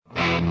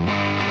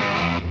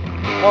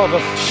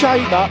Either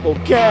shake up or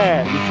get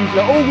out. You've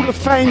let all the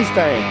fans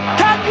down.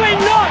 Can we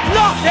not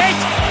knock it?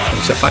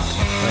 It's a fact.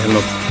 I am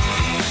not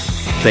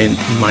playing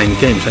mind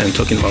games. I am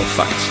talking about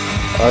facts.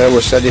 I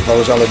always said if I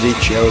was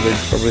Aladicio, they'd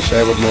probably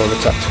say I was more of a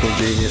tactical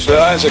genius. They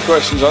answer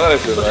questions on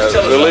anything,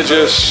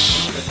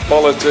 religious,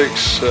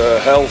 politics,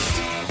 health,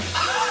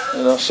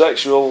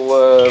 sexual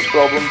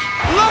problems.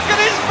 Look at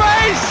his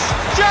face!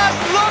 Just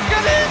look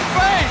at his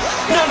face!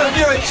 None of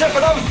you except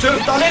for those two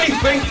have done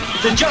anything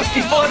to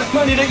justify the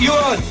money that you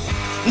earn.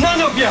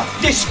 None of you!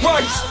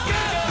 Disgrace!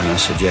 And I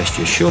suggest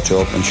you shut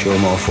up and show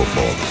more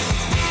football.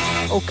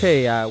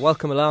 Okay,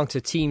 welcome along to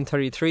Team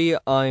 33.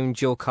 I'm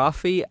Joe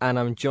Coffey, and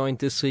I'm joined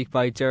this week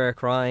by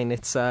Derek Ryan.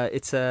 It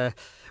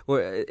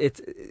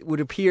would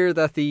appear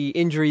that the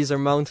injuries are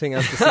mounting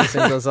as the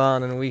season goes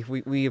on, and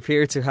we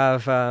appear to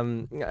have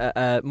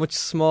a much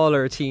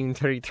smaller Team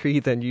 33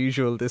 than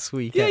usual this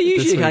week. Yeah,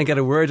 usually you can't get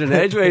a word in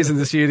edgeways in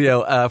the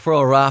studio. For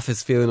all, Raf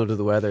is feeling under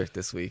the weather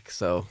this week,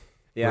 so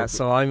yeah.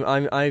 So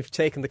I've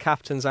taken the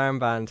captain's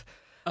armband.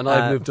 And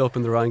I've moved up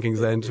in the rankings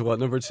then to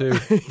number 2,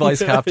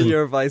 vice captain.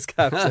 You're vice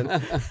captain,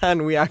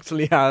 and we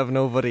actually have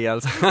nobody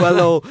else. Well,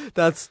 no,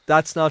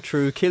 that's not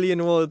true.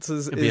 Killian Woods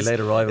is a late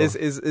arrival.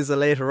 Is a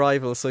late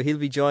arrival, so he'll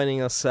be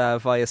joining us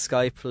via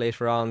Skype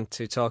later on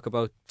to talk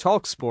about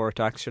Talksport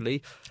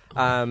actually.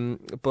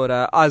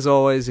 But as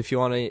always, if you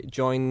want to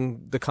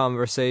join the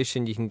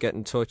conversation, you can get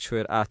in touch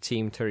with at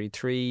Team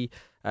 33.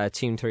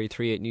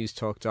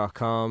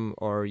 Team33@newstalk.com,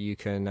 or you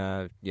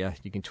can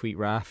tweet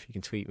Raf, you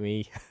can tweet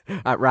me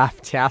at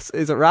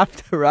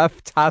Raftastico.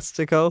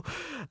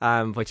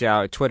 But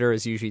yeah, Twitter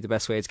is usually the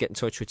best way to get in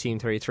touch with Team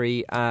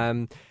 33.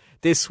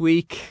 This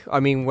week,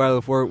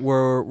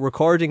 we're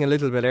recording a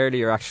little bit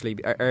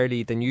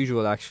early than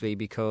usual actually,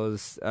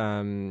 because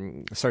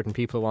certain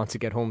people want to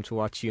get home to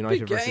watch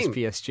United versus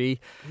PSG.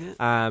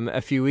 Yeah.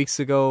 A few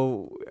weeks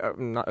ago,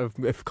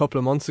 a couple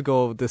of months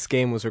ago, this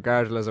game was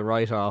regarded as a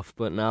write-off,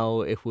 but now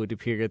it would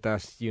appear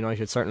that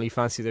United certainly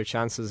fancy their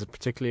chances,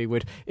 particularly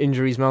with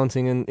injuries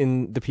mounting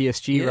in the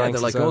PSG ranks.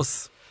 They're like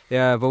us.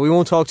 Yeah, but we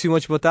won't talk too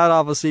much about that,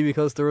 obviously,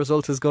 because the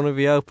result is going to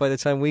be out by the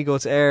time we go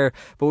to air.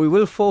 But we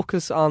will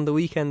focus on the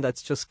weekend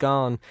that's just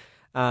gone.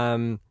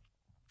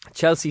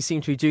 Chelsea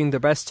seem to be doing their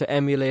best to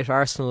emulate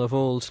Arsenal of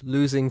old,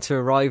 losing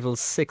to rivals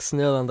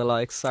 6-0 and the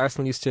likes.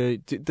 Arsenal used to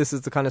this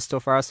is the kind of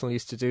stuff Arsenal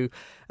used to do,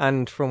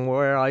 and from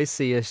where I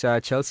see it,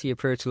 Chelsea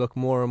appear to look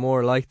more and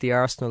more like the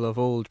Arsenal of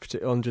old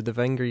under the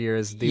Wenger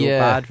years,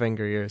 bad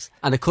Wenger years.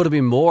 And it could have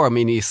been more. I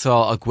mean, you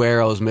saw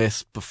Aguero's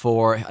miss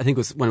before, I think it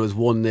was when it was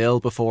 1-0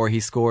 before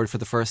he scored for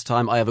the first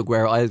time. I have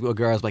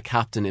Aguero as my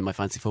captain in my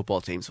fantasy football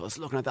team, so I was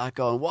looking at that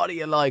going, what do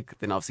you like?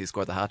 Then obviously he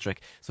scored the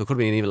hat-trick, so it could have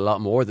been even a lot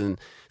more than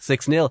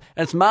 6-0.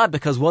 And it's mad,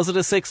 because was it a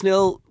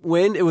 6-0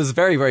 win? It was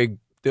very, very...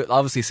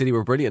 Obviously City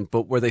were brilliant,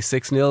 but were they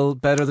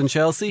 6-0 better than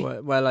Chelsea?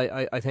 Well,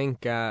 I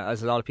think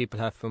as a lot of people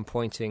have been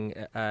pointing,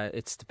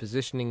 it's the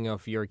positioning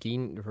of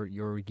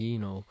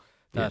Jorginho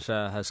that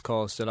has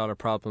caused a lot of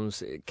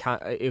problems.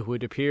 It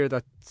would appear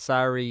that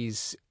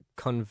Sarri's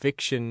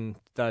conviction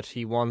that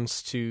he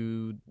wants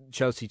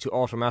Chelsea to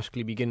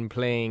automatically begin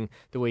playing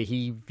the way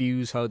he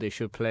views how they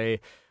should play,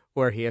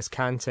 where he has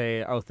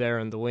Kante out there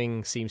on the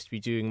wing, seems to be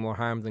doing more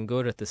harm than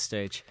good at this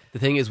stage. The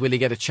thing is, will he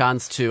get a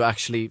chance to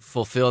actually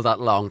fulfil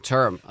that long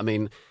term? I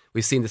mean,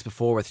 we've seen this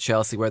before with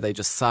Chelsea, where they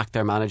just sacked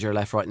their manager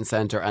left, right and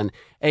centre, and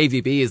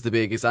AVB is the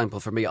big example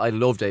for me. I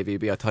loved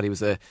AVB. I thought he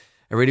was a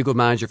really good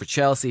manager for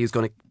Chelsea. He's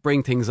going to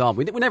bring things on.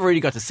 We never really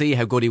got to see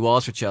how good he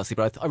was for Chelsea,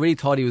 but I really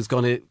thought he was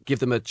going to give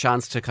them a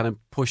chance to kind of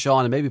push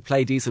on and maybe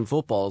play decent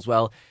football as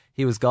well.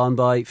 He was gone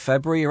by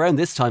February, around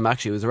this time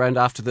actually. It was around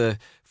after the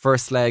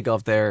first leg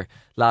of their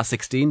last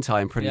 16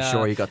 time, pretty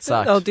sure he got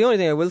sacked. No, the only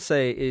thing I will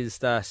say is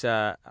that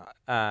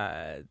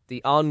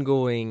the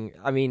ongoing...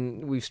 I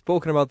mean, we've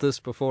spoken about this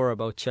before,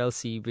 about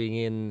Chelsea being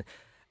in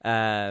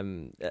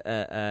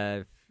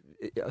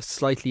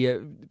slightly...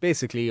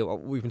 basically,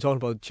 we've been talking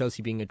about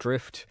Chelsea being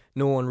adrift.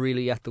 No one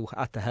really at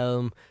the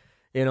helm.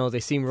 You know, they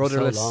seem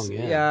rudderless. So long,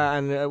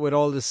 and with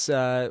all this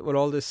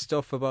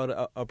stuff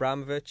about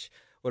Abramovich...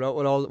 With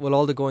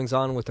all the goings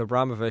on with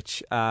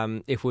Abramovich,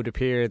 it would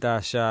appear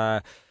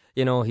that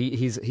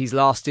he's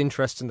lost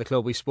interest in the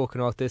club. We've spoken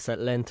about this at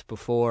length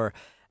before,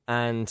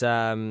 and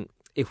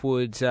it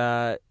would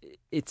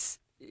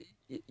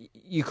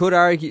you could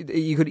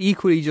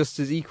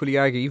equally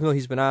argue, even though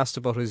he's been asked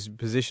about his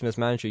position as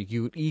manager,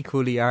 you would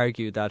equally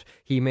argue that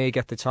he may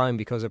get the time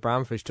because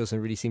Abramovich doesn't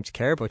really seem to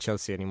care about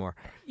Chelsea anymore.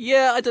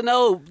 Yeah, I don't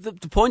know.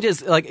 The point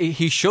is, like,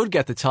 he should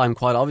get the time,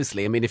 quite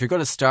obviously. I mean, if you're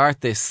going to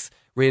start this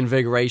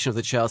reinvigoration of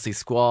the Chelsea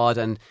squad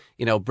and,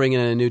 you know, bringing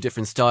in a new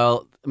different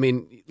style. I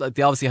mean, like,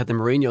 they obviously had the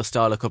Mourinho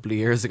style a couple of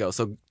years ago,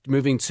 so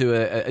moving to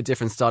a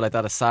different style like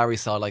that, a Sarri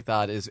style like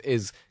that,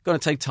 is going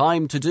to take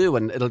time to do,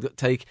 and it'll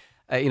take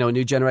a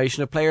new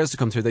generation of players to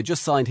come through. They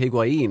just signed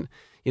Higuain,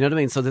 you know what I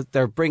mean? So that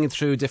they're bringing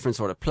through different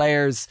sort of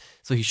players,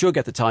 so he should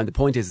get the time. The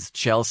point is, it's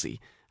Chelsea,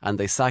 and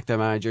they sacked their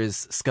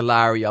managers.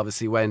 Scolari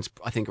obviously went,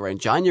 I think,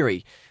 around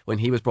January, when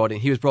he was brought in.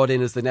 He was brought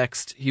in as the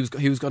next. He was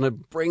going to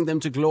bring them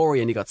to glory,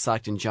 and he got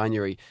sacked in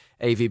January.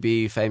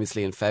 AVB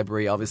famously in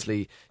February,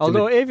 obviously.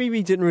 Although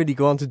AVB didn't really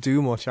go on to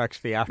do much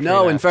actually after.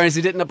 No, in fairness,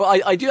 he didn't.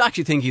 But I do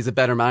actually think he's a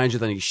better manager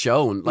than he's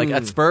shown. Like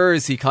at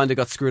Spurs, he kind of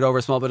got screwed over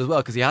a small bit as well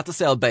because he had to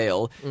sell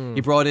Bale.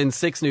 He brought in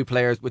 6 new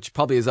players, which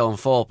probably his own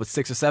fault, but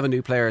 6 or 7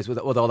 new players with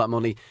all that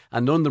money,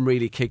 and none of them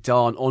really kicked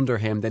on under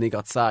him. Then he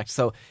got sacked,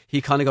 so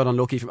he kind of got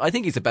unlucky. I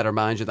think he's a better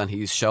manager than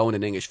he's shown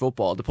in English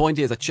football. The point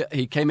is that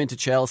he came into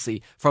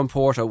Chelsea from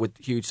Porto with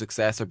huge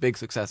success, or big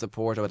success at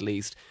Porto at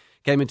least.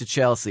 Came into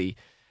Chelsea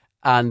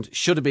and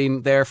should have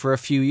been there for a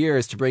few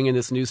years to bring in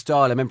this new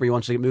style. I remember he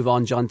wanted to move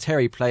on John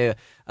Terry, play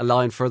a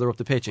line further up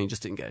the pitch, and he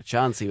just didn't get a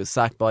chance. He was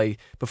sacked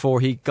before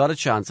he got a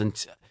chance,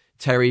 and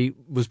Terry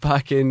was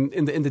back in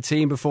the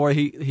team before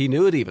he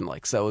knew it even.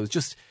 So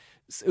it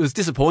was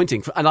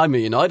disappointing. And I'm a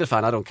United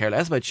fan, I don't care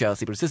less about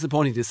Chelsea, but it's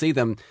disappointing to see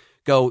them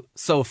go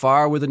so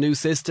far with a new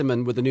system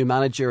and with a new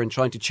manager and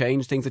trying to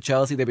change things at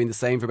Chelsea. They've been the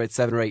same for about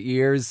 7 or 8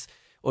 years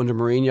under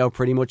Mourinho,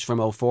 pretty much from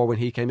 2004 when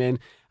he came in,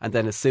 and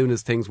then as soon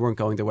as things weren't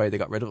going their way, they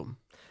got rid of him.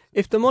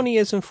 If the money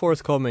isn't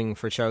forthcoming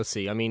for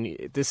Chelsea, I mean,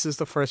 this is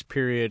the first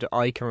period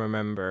I can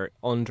remember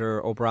under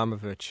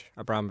Abramovich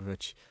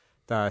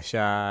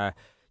that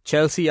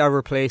Chelsea are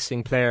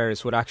replacing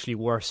players with actually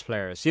worse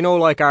players. You know,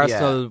 like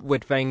Arsenal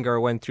with Wenger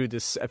went through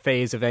this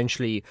phase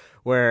eventually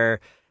where,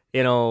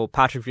 you know,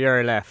 Patrick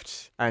Vieira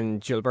left and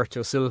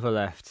Gilberto Silva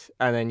left,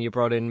 and then you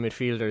brought in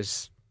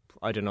midfielders.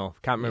 I don't know,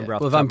 can't remember.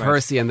 Well, Van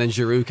Persie and then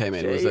Giroud came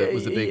in. Was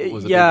a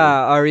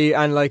big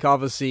and like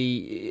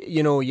obviously,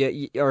 you know,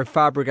 or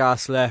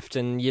Fabregas left,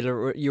 and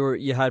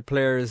you had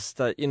players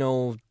that, you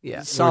know,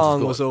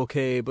 Song was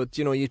okay, but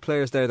you know, you had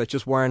players there that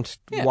just weren't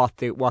what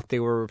they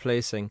were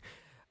replacing.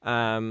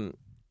 Do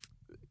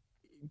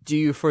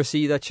you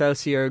foresee that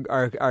Chelsea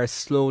are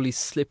slowly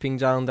slipping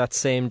down that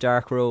same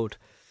dark road?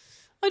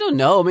 I don't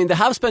know. I mean, they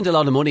have spent a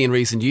lot of money in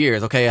recent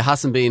years. Okay, it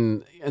hasn't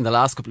been in the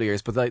last couple of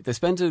years, but they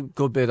spent a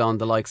good bit on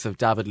the likes of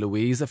David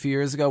Luiz a few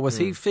years ago. Was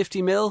he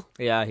 50 mil?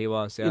 Yeah, he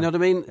was. Yeah. You know what I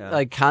mean? Yeah.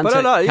 Like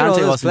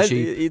Kante wasn't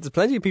cheap. There's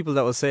plenty of people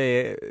that will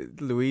say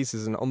Luiz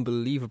is an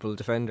unbelievable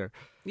defender.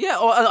 Yeah,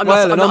 I'm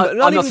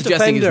not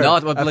suggesting he's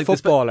not. But like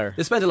footballer.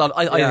 They spent a lot.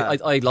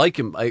 I like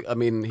him. I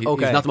mean, he's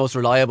not the most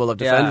reliable of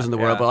defenders in the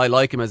world, but I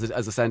like him as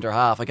a centre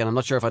half. Again, I'm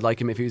not sure if I'd like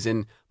him if he was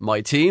in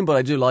my team, but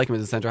I do like him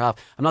as a centre half.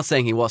 I'm not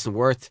saying he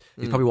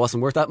probably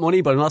wasn't worth that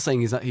money, but I'm not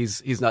saying he's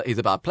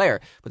a bad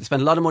player. But they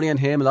spent a lot of money on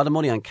him, a lot of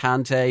money on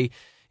Kante.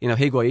 You know,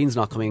 Higuain's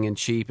not coming in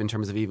cheap in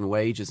terms of even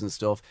wages and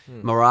stuff.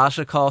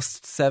 Morata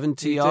cost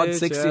 60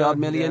 odd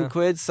million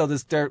quid. So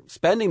they're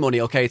spending money.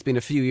 Okay, it's been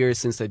a few years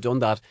since they've done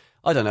that.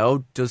 I don't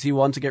know. Does he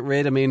want to get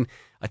rid? I mean,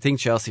 I think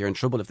Chelsea are in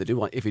trouble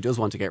if he does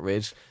want to get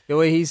rid. Yeah,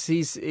 well,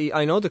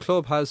 I know the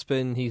club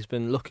he's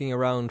been looking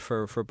around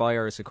for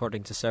buyers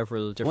according to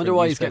several different. I wonder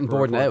why he's getting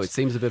bored now. It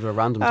seems a bit of a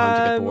random time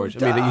to get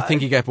bored. I mean, you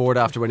think you get bored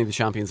after winning the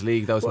Champions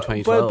League? That was in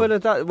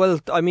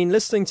 2012. I mean,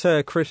 listening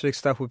to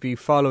critics that would be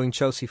following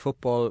Chelsea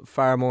football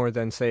far more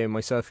than say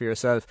myself or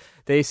yourself,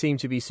 they seem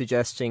to be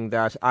suggesting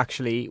that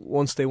actually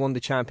once they won the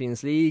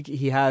Champions League,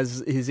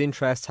 his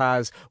interest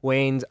has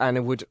waned, and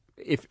it would.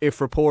 If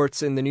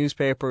reports in the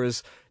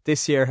newspapers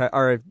this year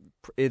or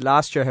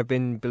last year have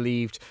been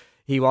believed,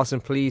 he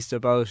wasn't pleased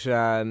about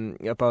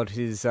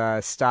his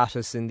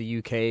status in the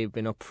UK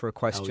been up for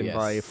question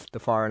by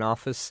the Foreign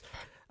Office,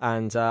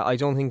 and I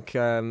don't think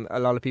a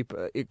lot of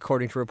people,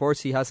 according to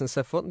reports, he hasn't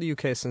set foot in the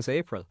UK since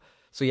April.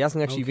 So he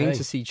hasn't actually been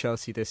to see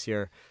Chelsea this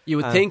year. You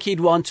would think he'd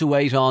want to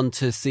wait on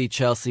to see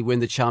Chelsea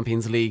win the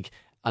Champions League,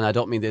 and I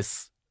don't mean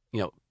this,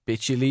 you know,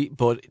 bitchily,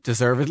 but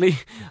deservedly.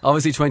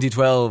 Obviously,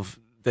 2012.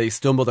 They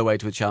stumbled their way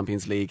to a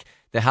Champions League.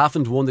 They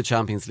haven't won the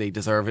Champions League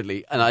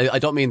deservedly. And I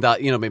don't mean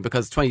that, you know,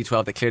 because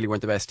 2012 they clearly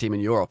weren't the best team in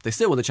Europe. They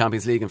still won the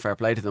Champions League and fair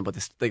play to them,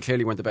 but they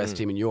clearly weren't the best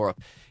team in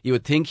Europe. You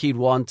would think he'd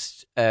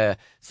want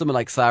someone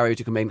like Sarri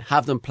to come in,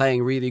 have them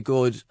playing really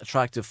good,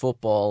 attractive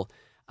football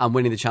and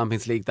winning the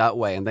Champions League that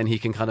way, and then he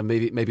can kind of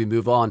maybe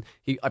move on.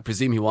 I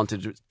presume he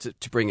wanted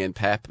to bring in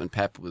Pep, and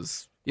Pep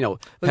was... You know,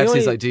 Pep's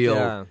his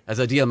ideal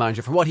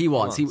manager for what he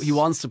wants. He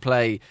wants to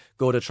play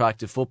good,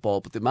 attractive football,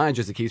 but the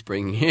managers he keeps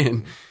bringing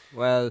in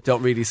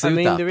don't really suit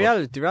that. The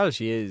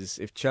reality is,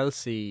 if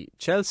Chelsea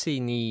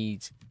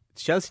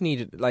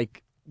needed,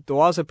 like, there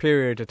was a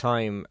period of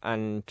time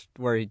and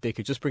where they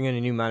could just bring in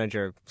a new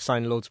manager,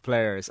 sign loads of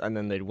players, and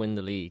then they'd win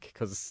the league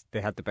because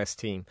they had the best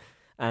team,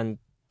 and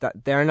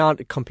that they're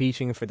not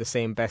competing for the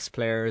same best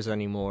players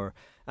anymore.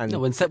 And no,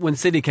 when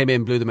City came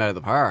in, blew them out of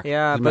the park.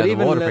 Yeah, but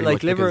even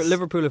like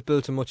Liverpool have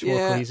built a much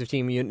more cohesive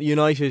team.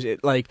 United,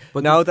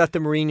 now that the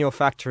Mourinho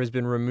factor has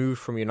been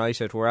removed from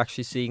United, we're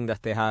actually seeing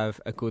that they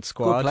have a good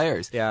squad, good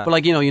players. Yeah,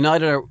 but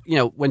United are,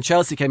 when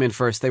Chelsea came in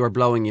first, they were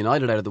blowing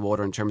United out of the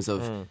water in terms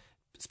of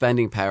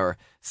spending power.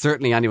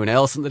 Certainly, anyone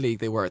else in the league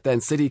they were.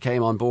 Then City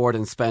came on board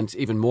and spent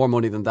even more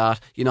money than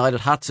that.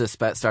 United had to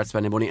start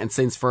spending money, and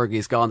since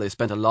Fergie's gone, they've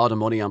spent a lot of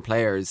money on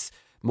players.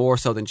 more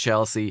so than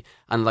Chelsea.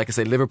 And like I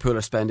say, Liverpool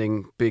are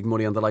spending big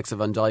money on the likes of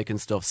Van Dijk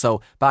and stuff.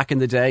 So back in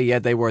the day, yeah,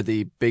 they were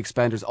the big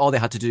spenders. All they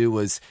had to do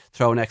was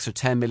throw an extra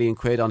 10 million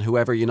quid on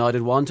whoever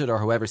United wanted or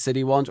whoever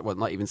City wanted. Well,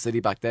 not even City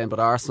back then, but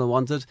Arsenal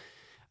wanted.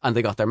 And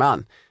they got their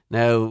man.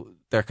 Now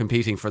they're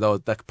competing for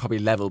those that probably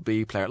level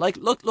B player. Like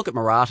look at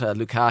Morata,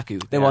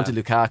 Lukaku. They wanted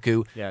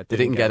Lukaku. Yeah, they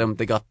didn't get him.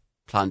 They got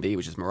Plan B,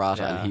 which is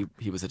Morata, and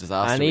he was a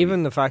disaster. And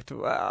even the fact,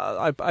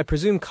 I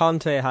presume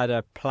Conte had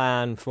a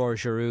plan for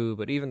Giroud,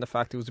 but even the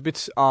fact it was a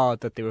bit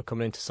odd that they were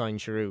coming in to sign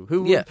Giroud,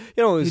 who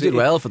he did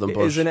well for them,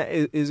 but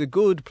is a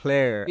good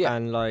player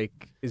and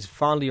like is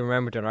fondly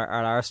remembered at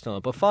Arsenal,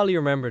 but fondly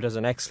remembered as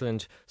an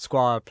excellent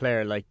squad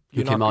player. Like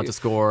who came on to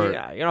score.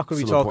 Yeah, you're not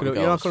going to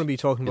be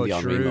talking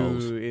about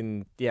Giroud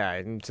in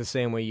the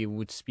same way you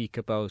would speak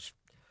about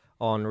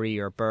Henry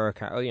or Burke,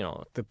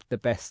 the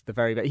best, the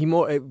very best.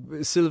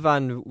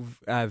 Sylvain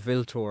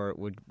Wiltor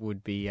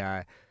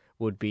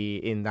would be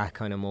in that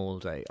kind of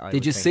mould.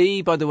 Did you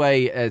see, by the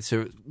way,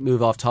 to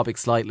move off topic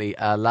slightly,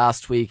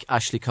 last week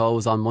Ashley Cole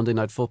was on Monday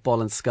Night Football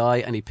on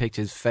Sky, and he picked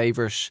his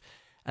favourite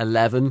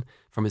 11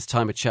 from his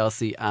time at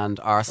Chelsea and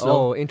Arsenal.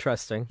 Oh,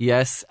 interesting.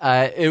 Yes,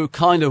 it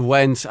kind of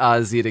went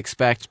as you'd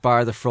expect,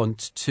 bar the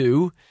front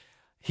two.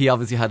 He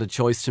obviously had a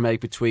choice to make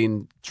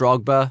between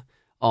Drogba,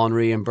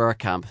 Henry and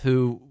Bergkamp.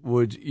 Who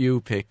would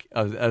you pick?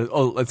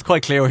 It's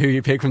quite clear who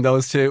you pick from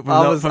those two.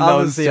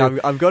 Obviously,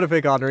 I'm going to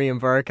pick Henry and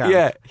Bergkamp.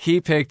 Yeah,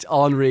 he picked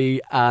Henry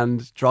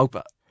and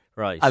Drogba.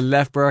 Right. And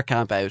left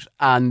Bergkamp out.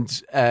 And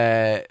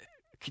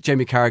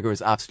Jamie Carragher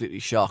was absolutely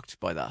shocked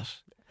by that.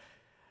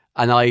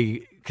 And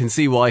I can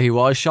see why he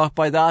was shocked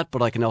by that,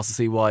 but I can also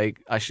see why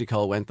Ashley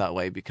Cole went that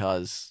way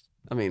because,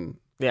 I mean...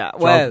 Yeah,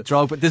 well,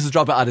 Drogba, this is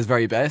Drogba at his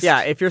very best.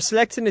 Yeah, if you're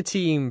selecting a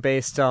team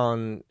based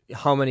on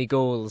how many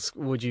goals,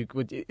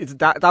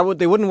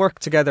 they wouldn't work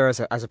together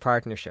as a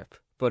partnership.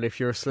 But if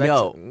you're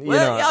selecting,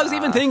 I was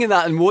even thinking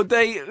that, and would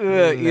they?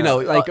 Only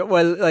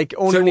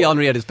certainly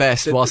Henry at his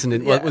best was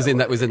in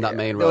that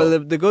main role. Well,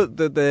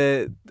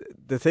 the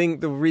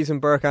reason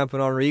Bergkamp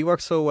and Henry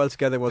worked so well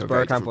together was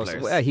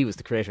Bergkamp he was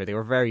the creator. They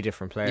were very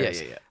different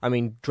players. Yeah. I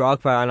mean,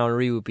 Drogba and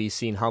Henry would be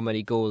seeing how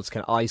many goals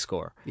can I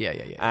score. Yeah.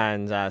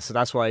 And so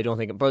that's why I don't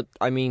think. But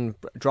I mean,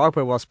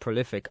 Drogba was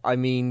prolific. I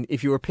mean,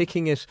 if you were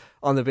picking it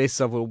on the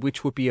basis of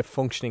which would be a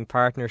functioning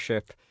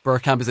partnership,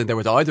 Bergkamp is in there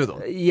with either of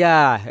them.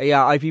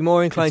 Yeah. I'd be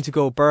more inclined to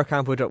go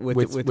Bergkamp with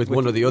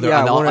one or the other.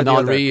 Yeah, and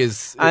Henry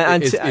is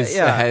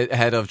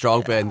ahead of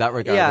Drogba in that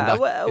regard.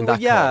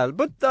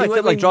 But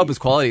Drogba's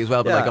quality as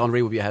well. But like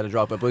Henry would be ahead of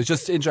Drogba. But it's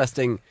just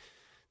interesting.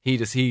 He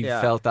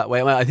felt that way.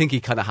 I mean, I think he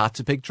kind of had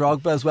to pick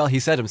Drogba as well. He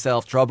said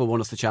himself, Drogba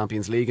won us the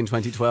Champions League in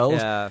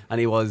 2012, and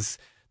he was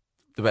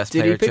the best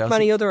player. Did he pick Chelsea.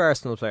 many other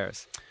Arsenal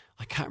players?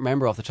 I can't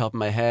remember off the top of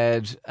my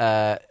head.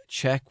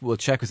 Czech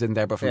was in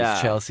there, but from his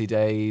Chelsea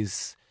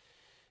days.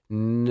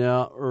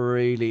 Not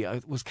really.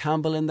 Was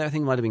Campbell in there? I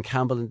think it might have been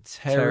Campbell and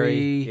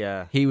Terry.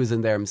 Yeah. He was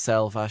in there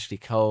himself. Ashley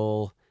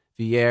Cole.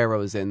 Vieira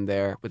was in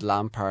there with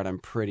Lampard, I'm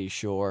pretty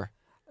sure.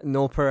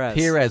 No, Perez.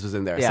 Perez was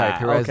in there. Sorry,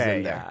 Perez was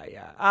in there.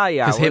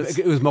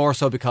 It was more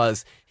so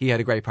because he had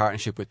a great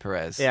partnership with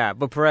Perez. Yeah,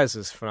 but Perez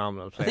is a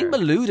phenomenal player. I think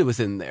Malouda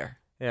was in there.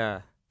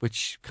 Yeah.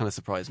 Which kind of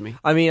surprised me.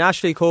 I mean,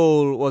 Ashley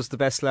Cole was the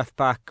best left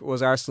back,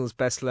 was Arsenal's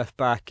best left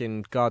back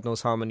in God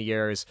knows how many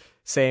years.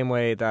 Same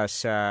way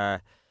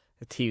that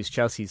he was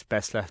Chelsea's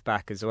best left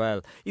back as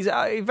well. He's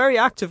very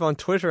active on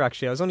Twitter.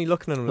 Actually, I was only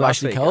looking at him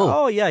last week. Cole.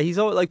 Oh yeah, he's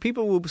like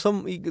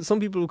some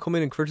people will come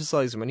in and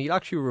criticise him, and he'll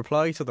actually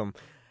reply to them.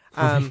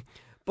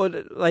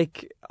 But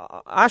like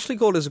Ashley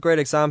Cole is a great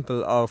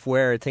example of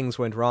where things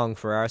went wrong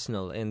for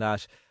Arsenal. In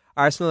that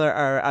Arsenal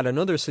are at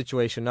another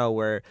situation now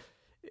where,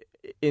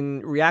 in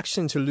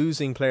reaction to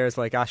losing players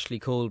like Ashley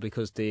Cole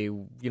because they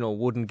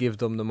wouldn't give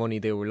them the money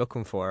they were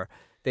looking for,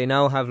 they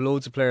now have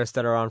loads of players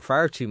that are on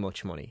far too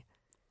much money.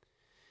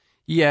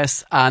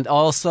 Yes, and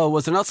also,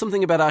 was there not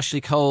something about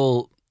Ashley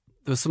Cole?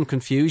 There was some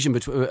confusion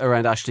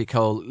around Ashley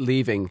Cole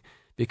leaving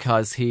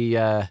because he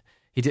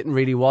didn't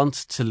really want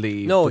to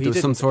leave. No, he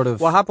didn't.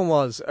 What happened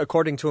was,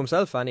 according to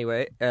himself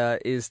anyway,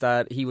 is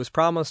that he was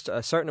promised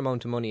a certain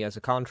amount of money as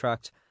a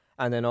contract,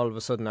 and then all of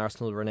a sudden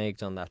Arsenal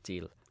reneged on that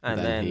deal, and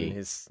then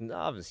he's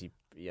obviously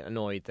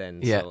annoyed.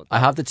 Then I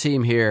have the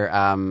team here.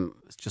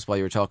 Just while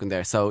you were talking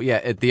there, so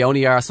the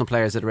only Arsenal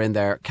players that are in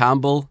there: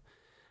 Campbell,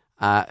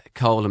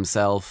 Cole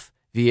himself,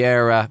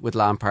 Vieira with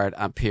Lampard,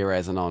 and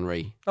Perez and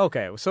Henry.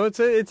 Okay, so it's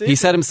he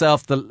said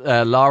himself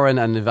that Lauren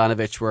and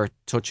Ivanovic were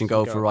touch and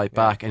go for right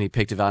back, and he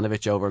picked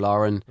Ivanovic over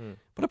Lauren.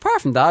 But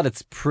apart from that,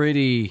 it's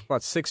pretty...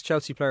 6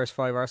 Chelsea players,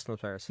 5 Arsenal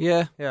players?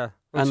 Yeah.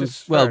 And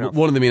one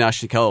of them being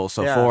Ashley Cole,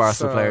 so 4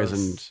 Arsenal players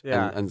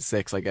and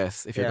 6, I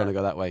guess, if you're going to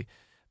go that way.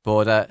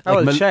 But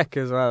Czech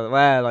as well.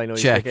 Well, I know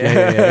Czech.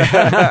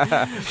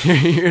 Yeah.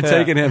 You're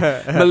taking him.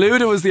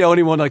 Malouda was the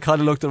only one I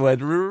kind of looked and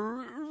went,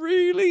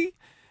 really?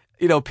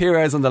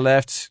 Perez on the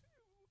left,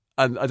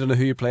 and I don't know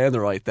who you play on the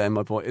right then,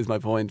 my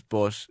point,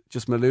 but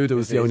just Malouda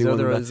was the only one.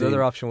 His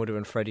other option would have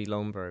been Freddie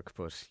Ljungberg,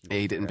 but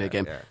he didn't pick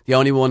him. The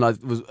only one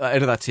was out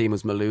of that team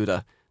was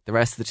Malouda. the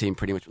rest of the team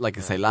pretty much, like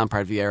I say,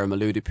 Lampard, Vieira,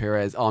 Malouda,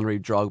 Perez, Henry,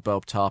 Drogba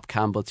up top,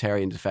 Campbell,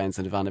 Terry in defence,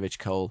 and Ivanovic,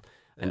 Cole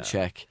and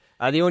Cech.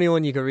 The only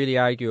one you could really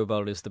argue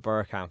about is the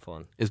Bergkamp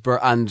one.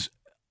 And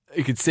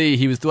you could see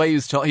the way he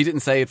was talking. He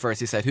didn't say it first.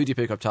 He said, "Who do you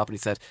pick up top?" And he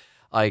said,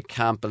 "I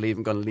can't believe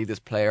I'm going to leave this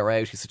player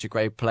out. He's such a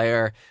great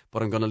player,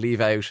 but I'm going to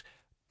leave out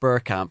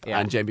Bergkamp."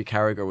 And Jamie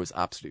Carragher was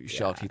absolutely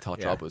shocked. He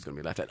thought Drogba was going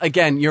to be left out.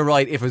 Again, you're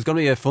right. If it was going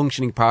to be a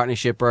functioning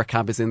partnership,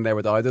 Bergkamp is in there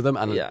with either of them,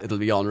 and it'll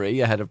be Henry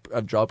ahead of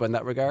Drogba in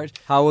that regard.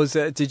 How was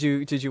it? Did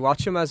you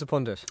watch him as a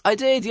pundit? I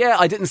did, yeah.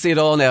 I didn't see it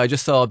all now. I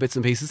just saw bits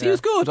and pieces. He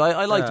was good.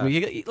 I liked him.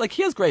 He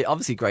has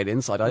obviously great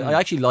insight. I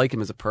actually like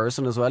him as a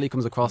person as well. He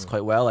comes across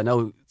quite well. I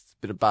know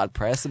bit of bad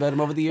press about him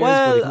over the years.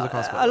 Well, but he comes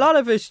across quite a lot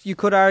of it you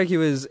could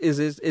argue is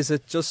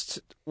it just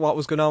what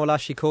was going on with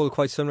Ashley Cole,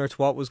 quite similar to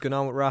what was going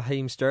on with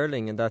Raheem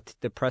Sterling, and that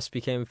the press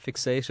became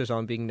fixated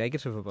on being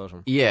negative about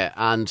him. Yeah,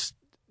 and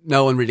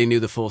no one really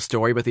knew the full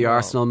story about the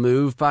Arsenal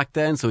move back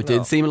then, so it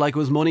did seem like it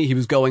was money. He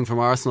was going from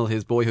Arsenal,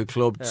 his boyhood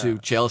club, to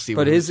Chelsea.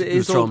 But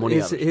his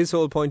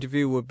whole point of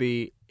view would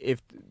be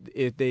if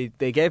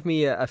they gave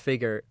me a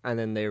figure and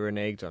then they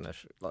reneged on it,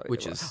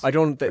 which is I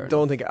don't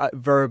think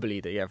verbally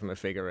they gave him a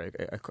figure.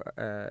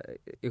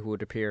 It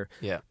would appear,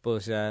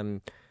 but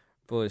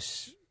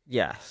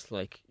yes,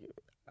 like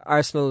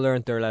Arsenal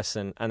learnt their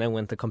lesson and then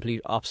went the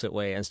complete opposite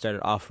way and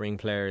started offering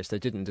players that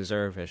didn't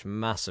deserve it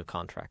massive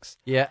contracts.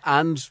 Yeah,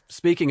 and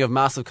speaking of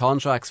massive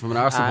contracts from an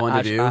Arsenal point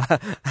of view,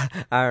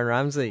 Aaron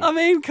Ramsey. I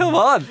mean, come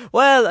on.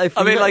 Well,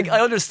 I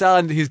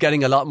understand he's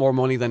getting a lot more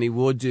money than he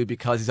would do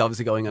because he's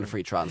obviously going on a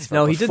free transfer.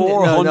 No, he didn't.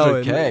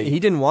 400k.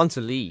 He didn't want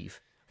to leave.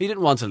 He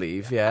didn't want to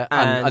leave,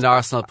 and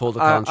Arsenal pulled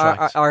the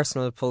contract.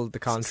 Arsenal pulled the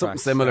contract. Something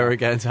similar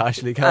again to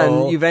Ashley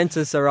Cole. And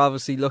Juventus are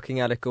obviously looking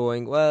at it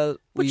going, well...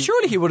 But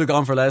surely he would have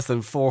gone for less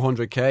than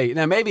 400k.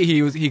 Now, maybe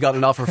he got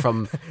an offer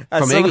from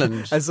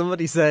England. As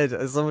somebody said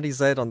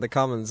on the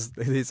comments,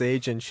 his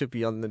agent should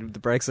be on the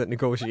Brexit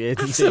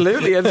negotiating.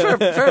 Absolutely, and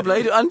fair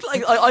play to. And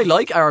I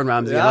like Aaron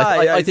Ramsey.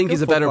 I think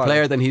he's a better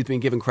player than he's been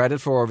given credit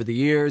for over the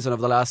years and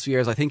over the last few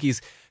years. I think he's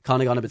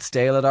kind of gone a bit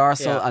stale at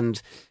Arsenal. Yeah.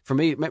 And for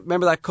me,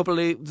 remember that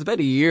it was about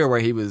a year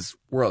where he was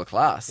world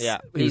class. Yeah,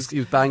 he was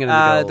banging in the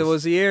goals. There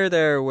was a year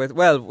there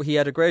he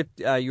had a great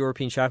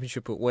European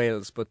Championship with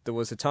Wales, but there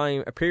was a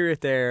period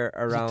there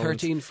around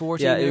 13-14.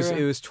 Yeah, it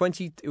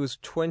was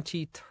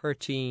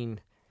 2013.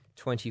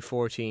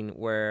 2014,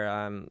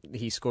 where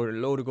he scored a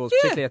load of goals,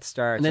 particularly at the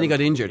start, and then he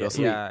got injured.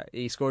 Yeah,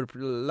 he scored a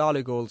lot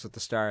of goals at the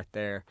start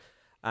there,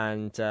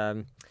 and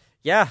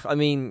I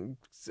mean,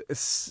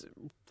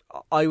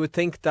 I would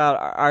think that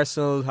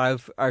Arsenal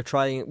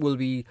will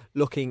be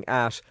looking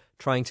at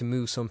trying to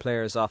move some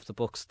players off the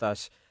books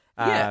that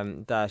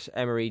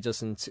Emery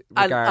doesn't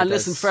regard. And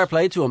listen, fair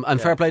play to him,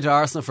 and fair play to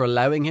Arsenal for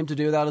allowing him to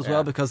do that as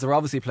well, because there are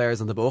obviously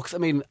players in the books. I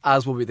mean,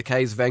 as will be the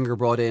case, Wenger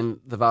brought in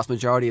the vast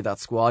majority of that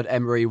squad.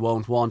 Emery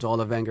won't want all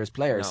of Wenger's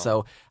players,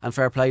 and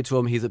fair play to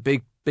him. He's a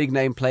big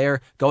name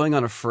player going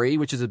on a free,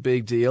 which is a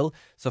big deal.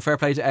 So fair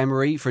play to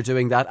Emery for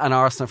doing that, and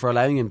Arsenal for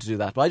allowing him to do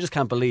that. But I just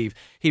can't believe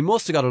he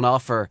must have got an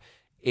offer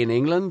in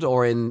England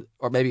or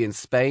maybe in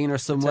Spain or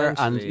somewhere,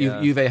 and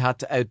Juve had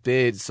to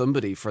outbid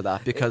somebody for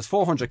that, because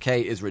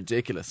 400k is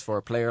ridiculous for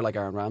a player like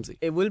Aaron Ramsey.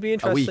 It will be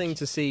interesting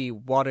to see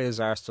what is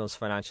Arsenal's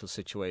financial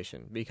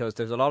situation, because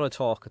there's a lot of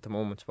talk at the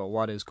moment about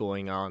what is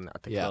going on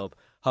at the club.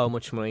 How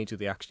much money do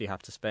they actually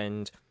have to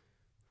spend?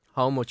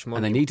 How much money?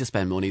 And they need to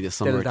spend money this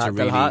summer to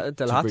really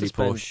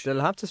push.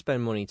 They'll have to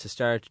spend money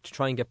to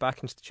try and get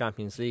back into the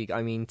Champions League.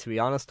 I mean, to be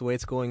honest, the way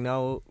it's going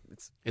now,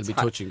 it'll be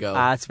touch and go.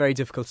 It's very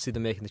difficult to see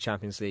them making the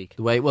Champions League.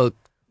 The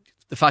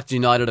fact that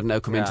United have now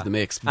come into the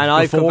mix.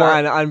 And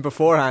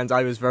beforehand,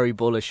 I was very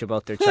bullish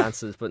about their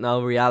chances, but now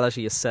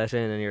reality is set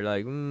in, and you're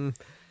like,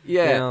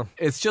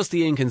 it's just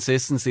the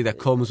inconsistency that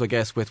comes, I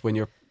guess, with when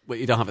you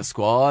don't have a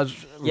squad.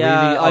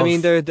 Yeah, really, I mean,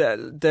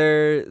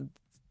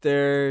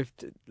 they're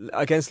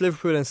against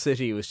Liverpool and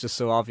City, it was just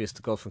so obvious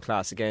to go from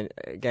class again.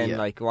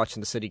 Like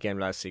watching the City game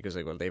last week, I was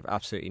like, well, they've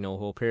absolutely no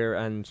hope here,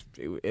 and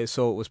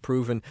so it was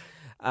proven.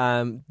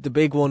 The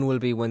big one will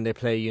be when they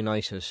play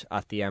United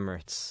at the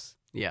Emirates.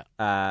 Yeah.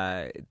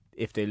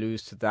 If they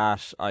lose to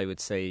that, I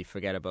would say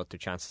forget about their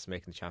chances of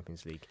making the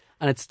Champions League.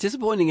 And it's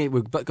disappointing.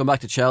 We're going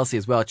back to Chelsea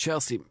as well.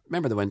 Chelsea,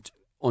 remember, they went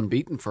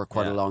unbeaten for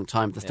quite a long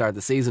time at the start of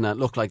the season, and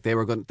it looked like they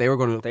were going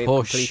to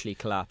push. Completely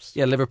collapsed.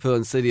 Yeah, Liverpool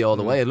and City all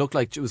the way. It looked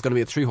like it was going to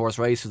be a 3-horse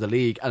race for the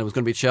league, and it was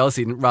going to be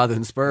Chelsea rather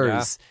than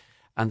Spurs,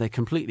 and they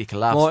completely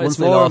collapsed. It's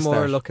more and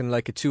more looking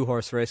like a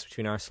 2-horse race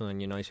between Arsenal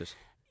and United.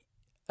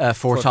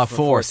 For top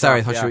four.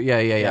 Sorry, for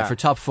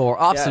top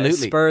four,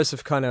 absolutely.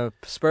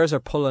 Spurs are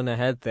pulling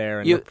ahead there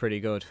and look pretty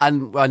good.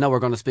 And I know we're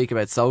going to speak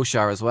about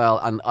Solskjaer as well,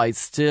 and I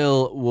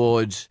still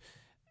would.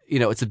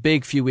 It's a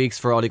big few weeks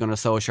for Ole Gunnar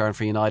Solskjaer and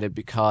for United,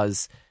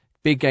 because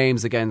big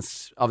games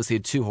against, obviously, a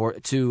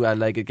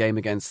two-legged game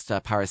against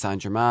Paris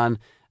Saint-Germain,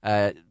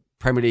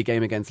 Premier League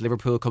game against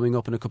Liverpool coming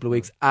up in a couple of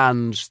weeks,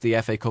 and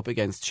the FA Cup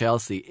against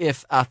Chelsea.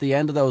 If at the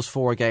end of those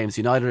 4 games,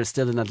 United are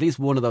still in at least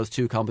one of those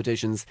 2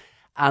 competitions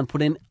and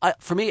put in,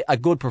 for me, a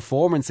good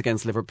performance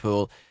against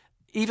Liverpool,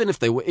 even if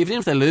they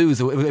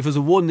lose, if it was a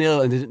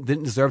 1-0 and they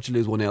didn't deserve to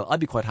lose 1-0, I'd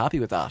be quite happy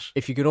with that.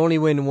 If you could only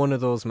win one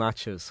of those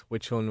matches,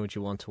 which one would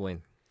you want to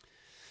win?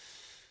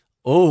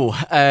 Well,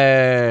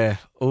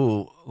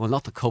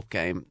 not the cup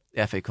game,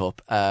 the FA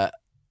Cup.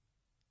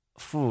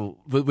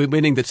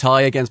 Winning the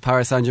tie against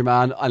Paris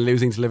Saint-Germain and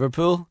losing to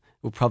Liverpool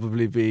would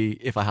probably be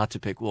if I had to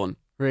pick one.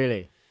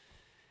 Really?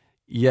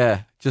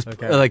 Yeah, just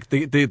like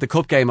the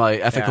cup game,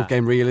 FA Cup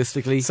game,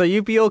 realistically. So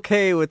you'd be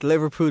okay with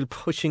Liverpool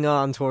pushing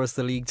on towards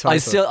the league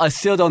title? I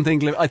still don't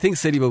think. I think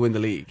City will win the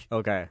league.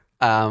 Okay.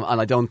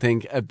 And I don't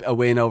think a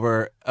win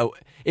over.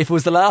 If it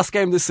was the last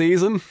game of the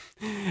season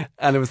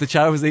and it was the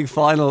Champions League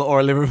final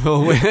or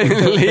Liverpool winning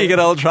the league at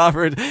Old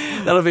Trafford,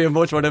 that'll be a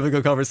much more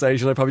difficult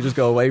conversation. I'd probably just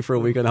go away for a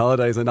week on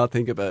holidays and not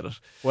think about it.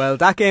 Well,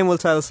 that game will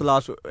tell us a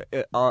lot.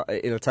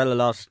 It'll tell a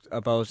lot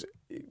about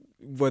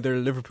whether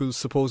Liverpool's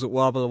supposed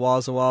wobble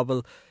was a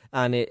wobble,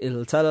 and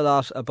it'll tell a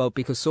lot about,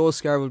 because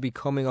Solskjaer will be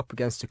coming up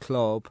against a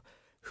club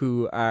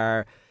who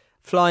are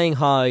flying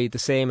high, the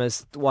same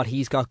as what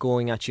he's got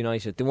going at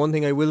United. The one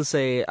thing I will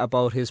say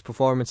about his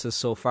performances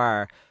so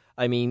far,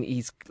 I mean,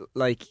 he's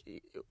like,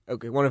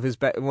 okay, one of his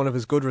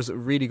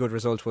really good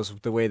results was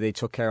the way they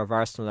took care of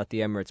Arsenal at the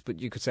Emirates. But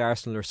you could say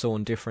Arsenal are so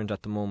indifferent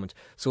at the moment,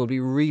 so it'll be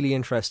really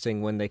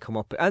interesting when they come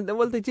up. And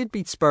well, they did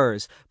beat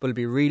Spurs, but it'll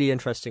be really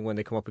interesting when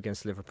they come up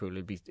against Liverpool.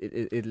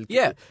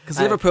 Because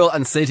Liverpool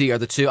and City are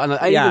the two, and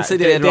even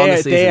City later on the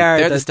season,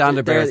 they're the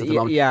standard bearers at the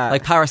moment. Yeah.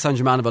 Like Paris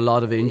Saint-Germain have a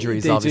lot of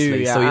injuries,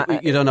 obviously, so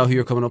you don't know who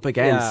you're coming up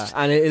against.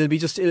 Yeah, and it'll be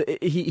just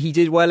he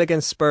did well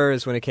against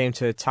Spurs when it came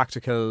to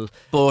tactical.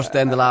 But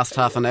then the last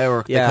half an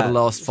hour, they could have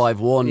lost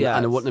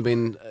 5-1, and it wouldn't have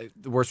been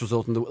the worst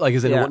result it wouldn't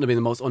have been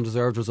the most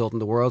undeserved result in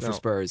the world for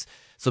Spurs.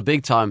 So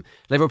big time.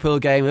 Liverpool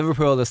game,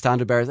 Liverpool the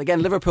standard bearers.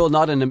 Again, Liverpool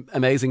not in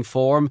amazing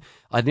form.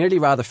 I'd nearly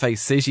rather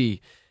face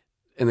City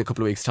in a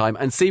couple of weeks' time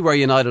and see where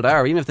United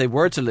are, even if they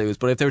were to lose.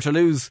 But if they were to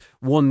lose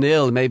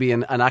 1-0 maybe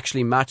and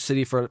actually match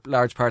City for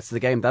large parts of the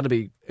game, that'd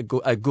be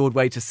a good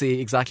way to see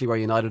exactly where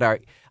United are.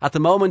 At the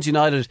moment,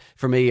 United,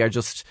 for me, are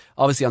just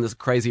obviously on this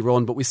crazy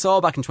run. But we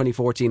saw back in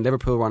 2014,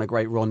 Liverpool were on a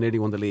great run, nearly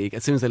won the league.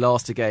 As soon as they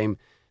lost a game,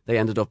 they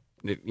ended up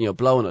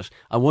blowing it.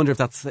 I wonder if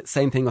that's the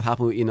same thing will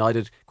happen with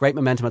United. Great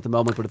momentum at the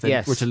moment, but if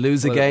they were to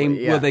lose a game,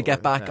 will they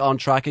get back on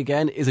track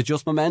again? Is it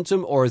just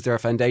momentum, or is there a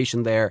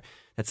foundation there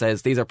that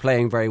says these are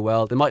playing very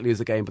well? They might lose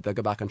a game, but they'll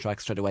go back on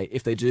track straight away.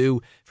 If they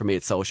do, for me,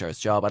 it's Solskjaer's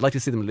job. I'd like to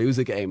see them lose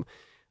a game.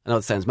 I know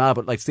it sounds mad,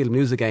 but like see them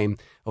lose a game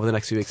over the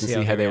next few weeks and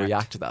see how they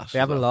react to that. They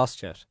haven't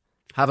lost yet.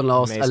 Haven't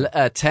lost.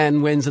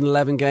 10 wins in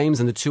 11 games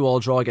and the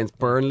 2-2 draw against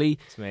Burnley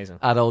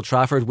at Old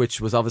Trafford, which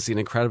was obviously an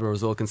incredible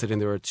result considering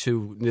they were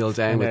 2-0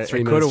 down with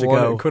 3 minutes to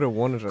go. Could have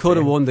won it. Could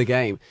have won the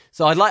game.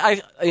 So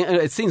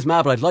it seems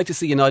mad, but I'd like to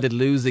see United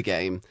lose a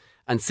game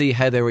and see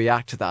how they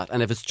react to that.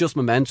 And if it's just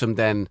momentum,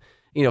 then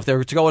if they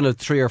were to go on a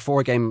 3 or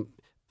 4 game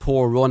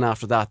poor run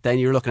after that, then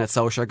you're looking at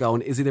Solskjaer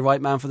going, is he the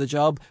right man for the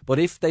job? But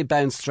if they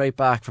bounce straight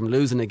back from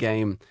losing a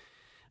game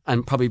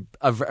and probably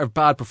a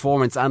bad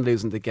performance and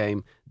losing the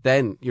game,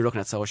 then you're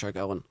looking at Solskjaer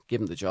going, give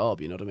him the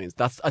job, you know what I mean?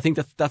 I think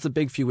that's a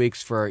big few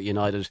weeks for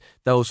United,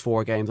 those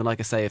 4 games. And like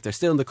I say, if they're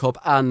still in the Cup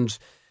and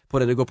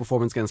put in a good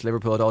performance against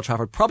Liverpool at Old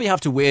Trafford, probably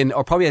have to win,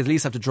 or probably at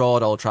least have to draw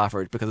at Old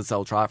Trafford because it's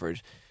Old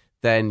Trafford,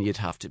 then you'd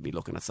have to be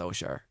looking at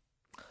Solskjaer.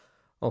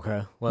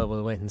 Okay, well,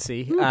 we'll wait and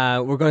see.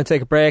 We're going to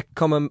take a break.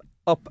 Coming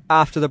up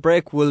after the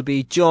break, we'll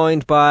be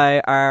joined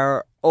by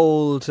our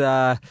old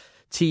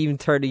Team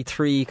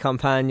 33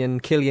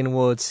 companion, Killian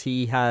Woods.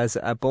 He has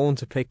a bone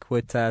to pick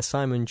with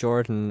Simon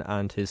Jordan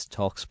and his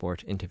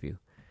TalkSport interview.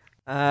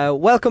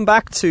 Welcome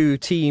back to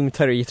Team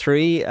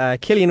 33.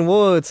 Killian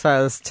Woods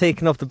has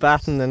taken up the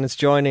baton and is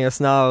joining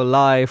us now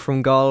live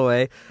from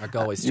Galway. Our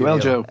Galway studio. Well,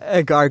 Joe.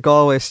 Our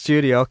Galway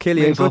studio.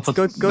 Killian,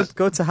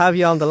 good to have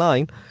you on the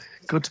line.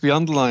 Good to be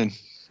on the line.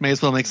 May as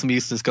well make some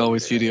use of this Galway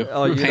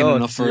studio. We're paying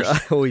enough for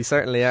it. We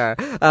certainly are.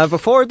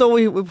 Before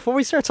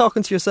we start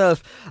talking to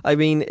yourself, I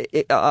mean,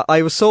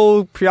 I was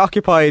so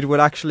preoccupied with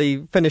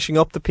actually finishing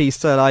up the piece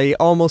that I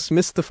almost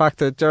missed the fact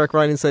that Derek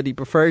Ryan said he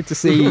preferred to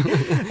see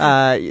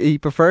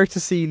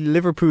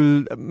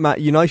Liverpool,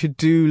 United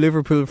do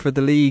Liverpool for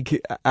the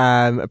league,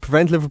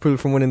 prevent Liverpool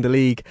from winning the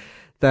league,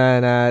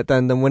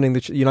 than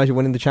winning United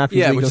winning the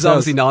Champions League. Yeah, which is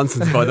obviously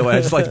nonsense, by the way.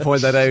 I'd just like to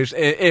point that out.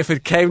 If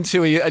it came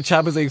to a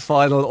Champions League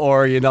final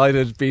or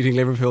United beating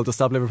Liverpool to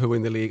stop Liverpool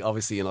winning the league,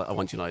 obviously I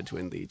want United to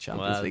win the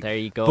Champions League. There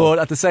you go. But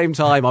at the same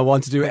time, I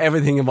want to do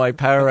everything in my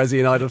power as a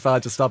United fan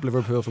to stop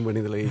Liverpool from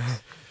winning the league.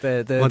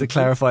 I want to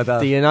clarify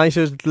that. The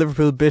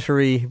United-Liverpool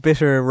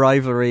bitter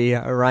rivalry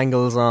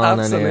wrangles on.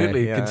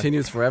 Absolutely.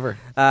 Continues forever.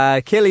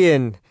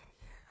 Killian,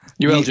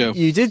 Joe.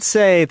 You did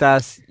say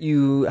that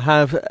you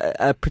have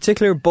a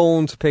particular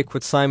bone to pick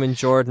with Simon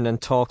Jordan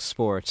and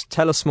TalkSport.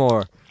 Tell us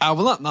more.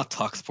 Well, not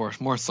TalkSport,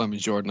 more Simon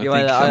Jordan.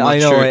 I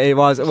know sure. It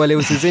was. Well, it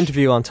was his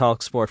interview on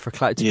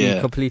TalkSport to be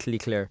completely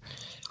clear.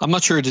 I'm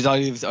not sure.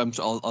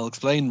 I'll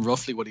explain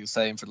roughly what he was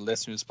saying for the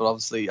listeners. But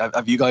obviously,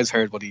 have you guys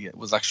heard what he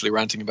was actually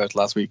ranting about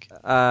last week?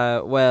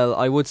 Well,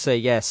 I would say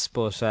yes,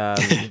 but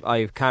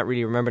I can't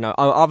really remember now.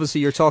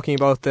 Obviously, you're talking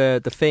about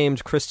the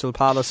famed Crystal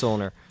Palace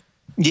owner.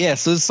 Yeah,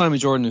 so this is Simon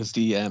Jordan, who's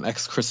the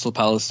ex-Crystal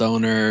Palace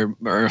owner,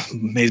 or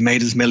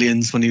made his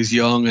millions when he was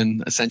young,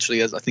 and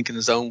essentially, as I think in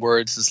his own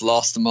words, has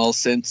lost them all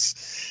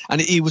since. And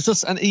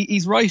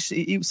he's right.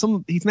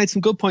 He's made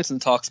some good points in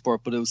the TalkSport,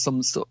 but it was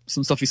some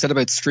stuff he said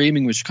about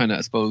streaming, which kind of,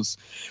 I suppose,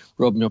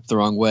 rubbed me up the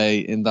wrong way.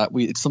 In that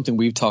it's something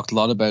we've talked a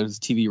lot about, is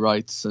TV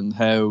rights and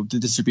how the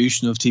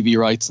distribution of TV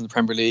rights in the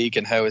Premier League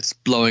and how it's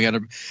blowing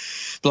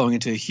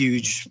into a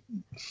huge,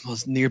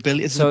 near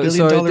billion. It's $1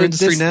 billion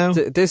industry now.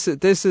 This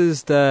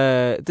is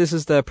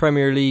the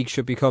Premier League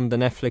should become the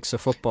Netflix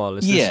of football.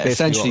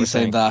 Essentially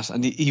saying that,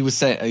 and he was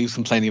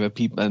complaining about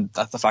people and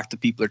the fact that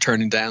people are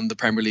turning down the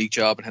Premier League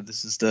job and how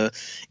this is the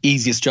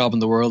easiest job in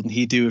the world, and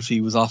he'd do it if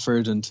he was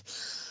offered, and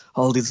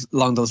all these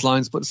along those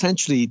lines. But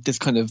essentially, this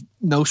kind of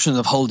notion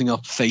of holding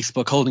up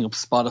Facebook, holding up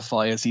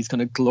Spotify as these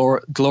kind of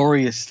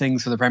glorious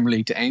things for the Premier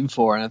League to aim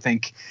for, and I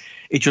think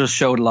it just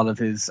showed a lot of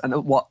his, and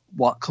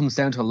what comes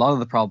down to a lot of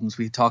the problems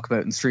we talk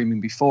about in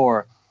streaming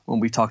before. When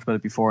we talked about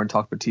it before and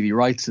talked about TV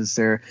rights, is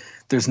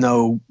there's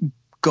no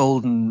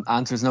golden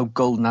answer,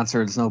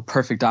 there's no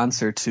perfect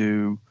answer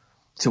to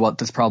what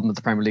this problem that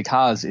the Premier League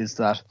has, is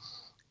that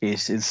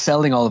it is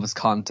selling all of its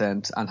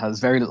content and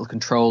has very little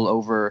control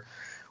over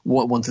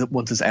what once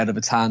it's out of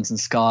its hands, and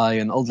Sky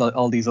and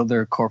all these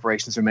other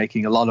corporations are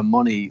making a lot of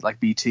money, like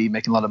BT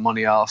making a lot of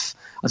money off,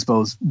 I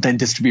suppose, then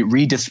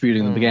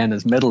redistributing them again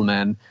as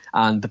middlemen.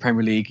 And the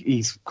Premier League,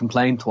 his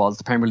complaint was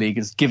the Premier League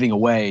is giving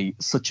away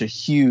such a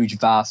huge,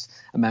 vast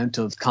amount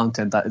of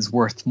content that is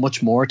worth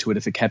much more to it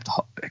if it kept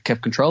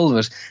control of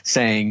it,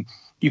 saying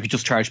you could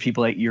just charge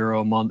people €8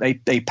 a month,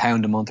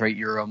 £8 a month or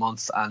 €8 a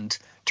month, and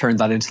turn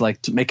that into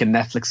to make a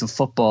Netflix of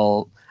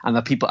football. And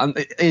that people, and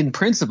in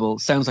principle,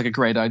 sounds like a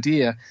great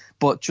idea,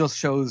 but just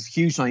shows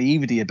huge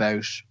naivety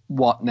about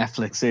what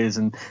Netflix is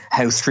and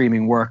how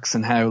streaming works,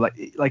 and how I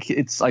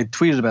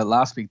tweeted about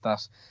last week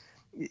that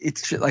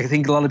it's I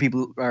think a lot of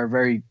people are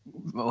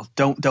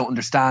don't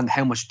understand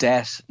how much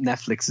debt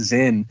Netflix is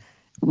in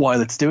while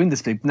it's doing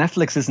this big.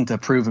 Netflix isn't a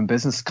proven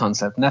business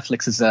concept.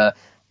 Netflix is a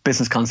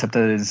business concept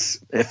that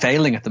is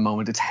failing at the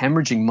moment. It's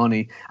hemorrhaging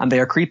money, and they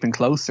are creeping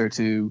closer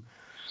to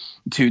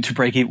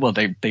break even. Well,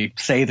 they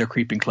say they're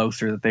creeping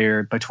closer, that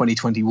they're by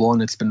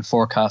 2021 it's been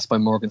forecast by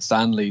Morgan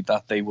Stanley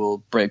that they will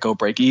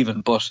break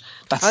even, but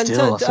that's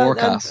still a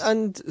forecast.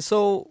 And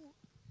so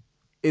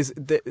is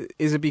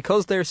it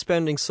because they're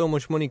spending so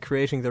much money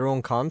creating their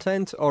own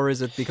content, or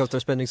is it because they're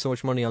spending so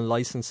much money on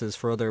licenses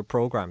for other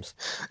programs?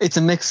 It's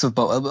a mix of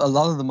both. A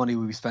lot of the money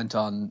will be spent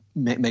on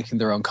making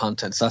their own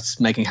content, so that's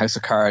making House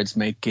of Cards,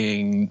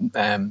 making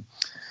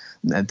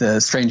the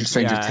Stranger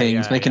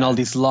Things, making all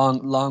these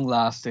long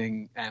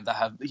lasting and that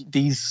have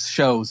these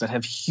shows that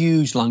have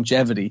huge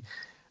longevity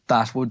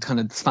that would kind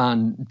of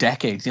span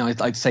decades.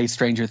 I'd say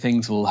Stranger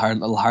Things will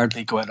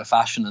hardly go out of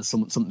fashion as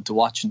something to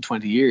watch in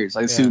 20 years.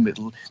 I assume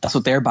that's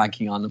what they're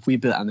banking on.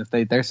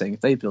 They're saying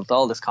if they built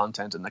all this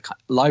content and the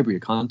library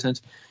of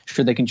content,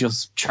 sure, they can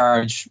just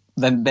charge.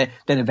 Then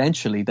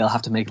eventually they'll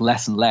have to make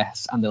less and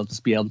less, and they'll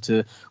just be able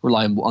to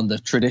rely on the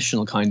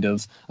traditional kind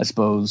of, I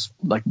suppose,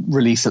 like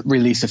release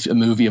a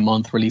movie a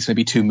month, release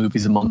maybe 2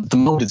 movies a month. The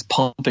moment it's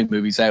pumping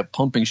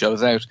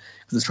shows out,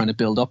 because it's trying to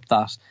build up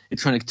that.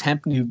 It's trying to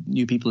tempt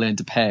new people in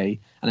to pay,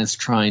 and it's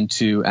trying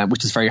to,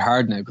 which is very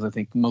hard now, because I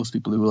think most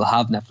people who will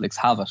have Netflix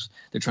have it.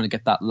 They're trying to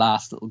get that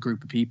last little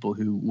group of people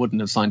who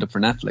wouldn't have signed up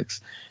for Netflix,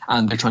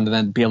 and they're trying to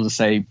then be able to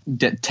say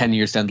 10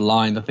 years down the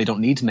line that they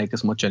don't need to make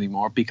as much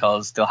anymore,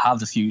 because they'll have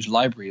this huge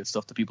library of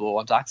stuff that people will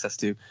want access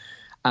to.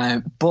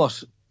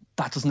 But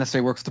that doesn't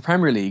necessarily work for the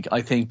Premier League.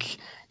 I think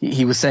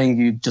he was saying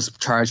you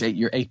just charge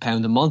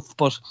 £8 a month,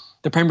 but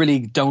the Premier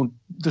League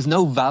there's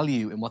no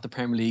value in what the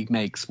Premier League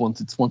makes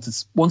once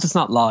it's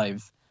not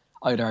live.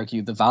 I'd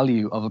argue the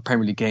value of a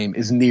Premier League game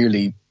is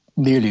nearly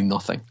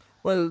nothing.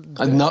 Well,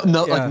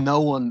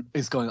 no one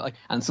is going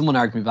and someone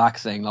argued me back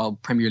saying, "Oh,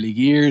 Premier League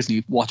years, and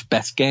you watch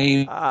best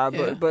game."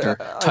 But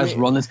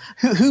run this.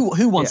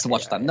 Who wants to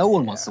watch that? No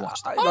one wants to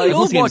watch that. I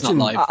love watching.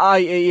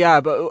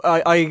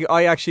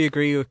 I actually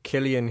agree with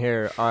Killian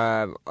here,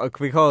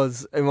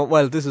 because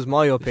this is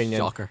my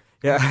opinion. Shocker.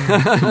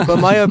 Yeah, but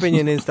my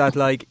opinion is that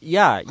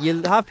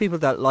you'll have people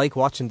that like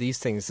watching these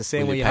things the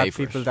same way you have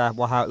people that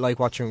like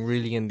watching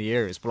Reeling in the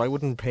Ears, but I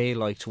wouldn't pay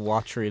to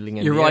watch Reeling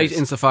in the Ears. You're right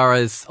insofar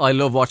as I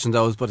love watching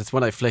those, but it's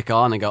when I flick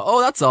on and go, oh,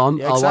 that's on,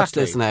 yeah, I'll watch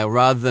this now,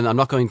 rather than I'm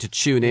not going to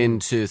tune in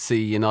to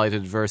see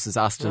United versus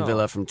Aston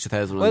Villa from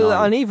 2009.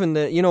 Well, and even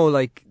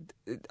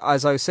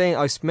as I was saying,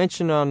 I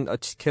mentioned on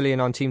Killian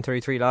on Team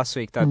 33 last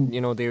week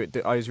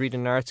that I was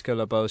reading an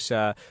article about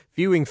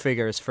viewing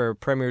figures for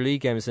Premier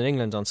League games in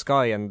England on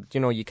Sky, and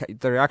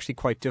they're actually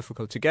quite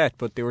difficult to get.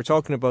 But they were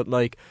talking about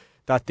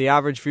that the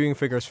average viewing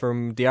figures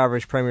from the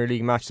average Premier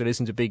League match that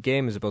isn't a big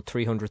game is about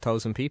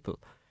 300,000 people.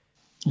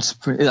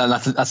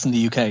 That's in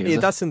the UK.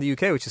 That's in the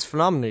UK, which is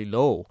phenomenally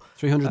low.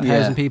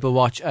 300,000 people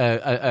watch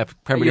a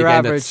Premier League Your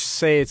game. Average,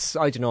 say it's,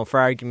 I don't know, for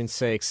argument's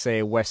sake,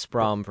 say West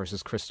Brom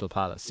versus Crystal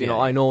Palace.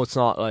 I know it's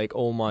not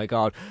oh my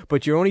god,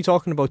 but you're only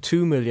talking about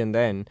 2 million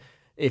then.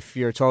 If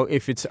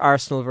it's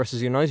Arsenal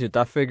versus United,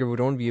 that figure would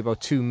only be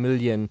about 2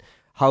 million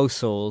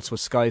households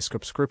with Sky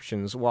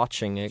subscriptions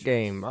watching a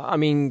game. I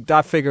mean,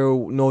 that figure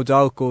no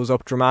doubt goes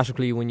up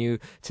dramatically when you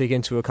take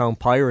into account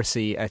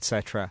piracy,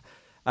 etc.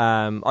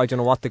 I don't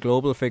know what the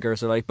global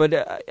figures are like, but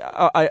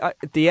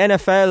the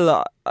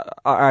NFL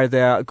are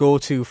the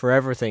go-to for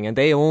everything, and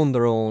they own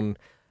their own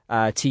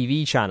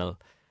TV channel.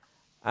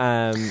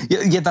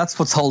 That's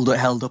what's held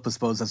up, I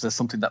suppose, as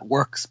something that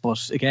works.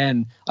 But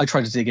again, I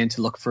try to dig in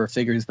to look for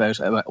figures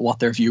about what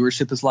their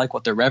viewership is like,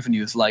 what their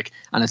revenue is like,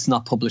 and it's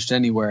not published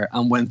anywhere.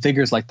 And when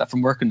figures like that,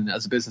 from working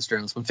as a business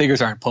journalist, when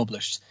figures aren't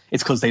published,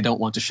 it's because they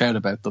don't want to shout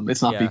about them.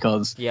 It's not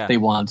because they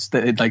want.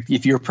 Like,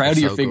 if you're proud of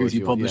your figures,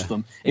 you publish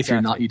them. If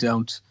you're not, you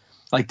don't.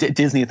 Like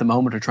Disney at the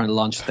moment are trying to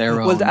launch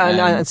their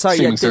own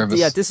streaming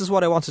service. This is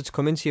what I wanted to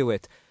come into you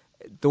with.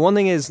 The one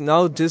thing is,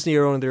 now Disney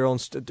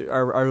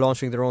are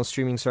launching their own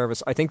streaming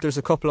service. I think there's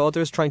a couple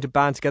others trying to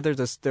band together.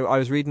 I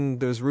was reading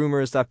there's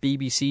rumours that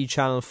BBC,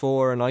 Channel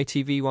 4 and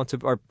ITV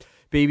or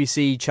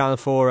BBC, Channel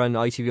 4 and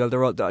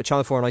ITV.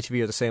 Channel 4 and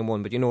ITV are the same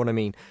one, but you know what I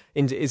mean.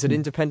 Is it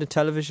independent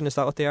television? Is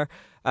that what they are?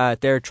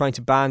 They're trying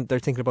to they're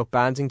thinking about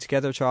banding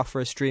together to offer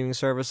a streaming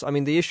service. I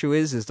mean, the issue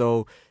is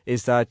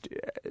that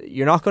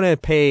you're not going to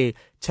pay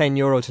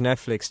 €10 to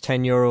Netflix,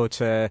 €10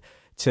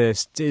 to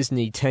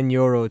Disney,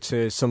 €10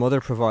 to some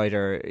other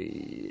provider.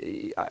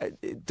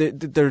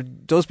 There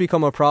does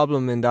become a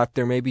problem in that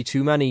there may be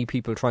too many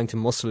people trying to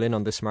muscle in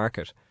on this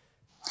market.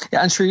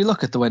 Yeah, and sure, you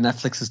look at the way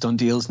Netflix has done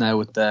deals now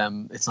with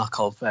it's not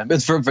called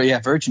it's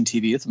Virgin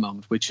TV at the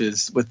moment, which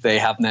is what they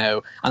have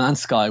now, and on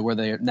Sky, where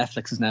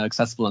Netflix is now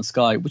accessible on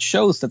Sky, which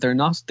shows that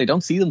they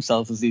don't see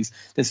themselves as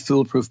this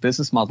foolproof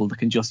business model that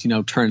can just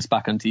turn us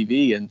back on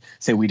TV and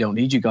say, we don't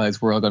need you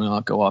guys, we're all going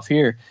to go off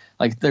here.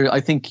 Like,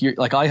 I think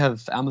I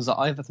have Amazon.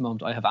 I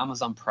have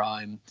Amazon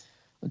Prime.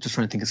 I'm just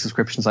trying to think of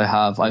subscriptions I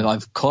have.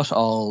 I've cut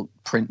all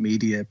print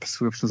media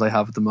subscriptions I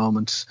have at the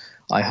moment.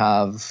 I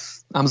have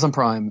Amazon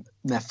Prime,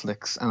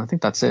 Netflix, and I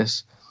think that's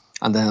it.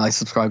 And then I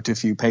subscribe to a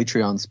few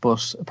Patreons.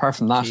 But apart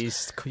from that,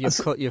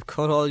 you've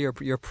cut all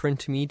your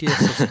print media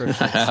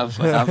subscriptions. I have.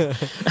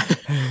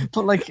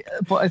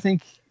 But I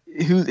think,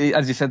 who,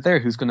 as you said there,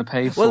 who's going to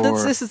pay for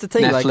this is the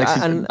thing, Netflix,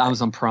 and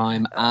Amazon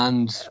Prime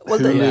and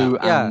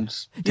Hulu and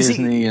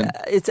Disney?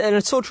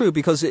 It's so true,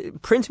 because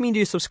print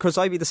media because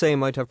I'd be the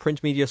same. I'd have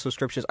print media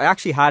subscriptions. I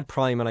actually had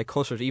Prime and I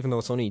cut it, even though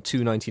it's only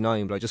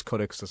 $2.99, but I just cut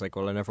it because it's like,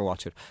 well, I never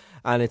watch it.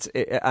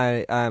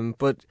 And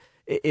but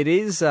it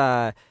is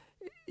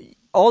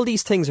all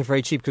these things are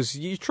very cheap, because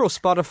you throw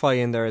Spotify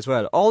in there as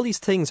well. All these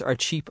things are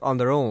cheap on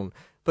their own.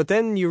 But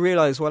then you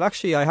realise, well,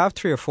 actually, I have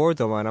 3 or 4 of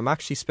them, and I'm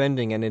actually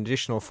spending an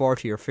additional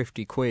 40 or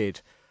 50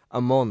 quid a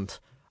month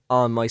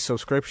on my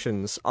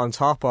subscriptions, on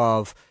top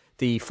of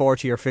the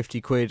 40 or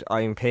 50 quid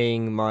I'm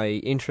paying my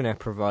internet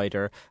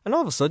provider. And all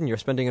of a sudden, you're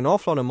spending an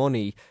awful lot of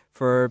money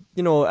for,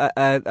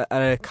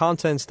 a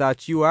content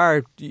that you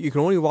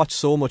can only watch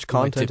so much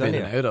content in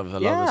and out of a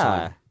lot of the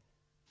time.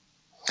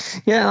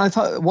 Yeah, and I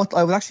thought what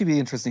I would actually be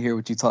interested to hear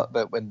what you thought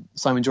about when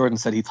Simon Jordan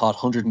said he thought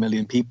 100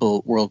 million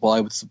people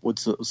worldwide would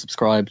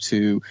subscribe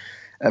to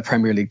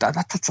Premier League.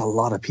 That's a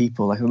lot of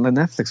people. Like,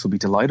 Netflix would be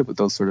delighted with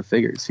those sort of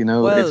figures.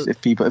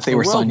 If they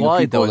were signing up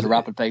people at a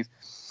rapid pace.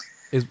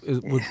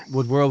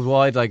 Would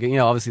worldwide,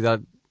 obviously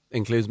that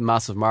includes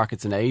massive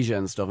markets in Asia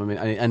and stuff. I mean,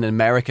 and in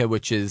America,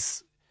 which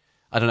is,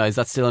 I don't know, is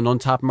that still an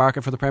untapped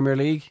market for the Premier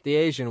League? The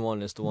Asian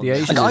one is the one.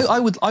 I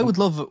would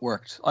love if it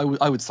worked. I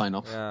would sign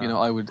up. Yeah.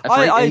 I would.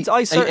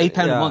 £8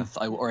 a month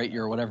or €8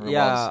 or whatever it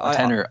was, a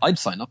tenner. I'd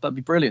sign up. That'd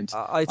be brilliant.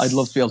 I'd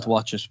love to be able to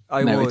watch it.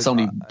 It's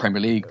only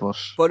Premier League,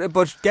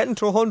 but getting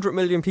to 100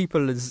 million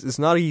people is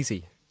not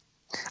easy.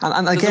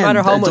 And again,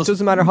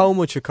 doesn't matter how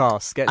much it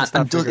costs. And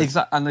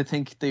I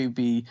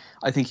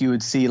think you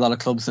would see a lot of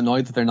clubs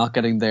annoyed that they're not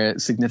getting their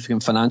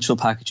significant financial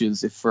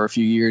packages for a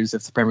few years.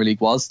 If the Premier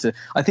League was to,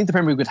 I think the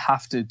Premier League would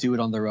have to do it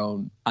on their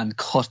own and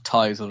cut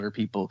ties with other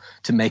people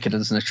to make it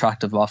as an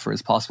attractive offer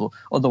as possible.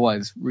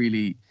 Otherwise,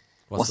 really,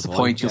 what's the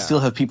point? You'll still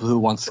have people who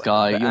want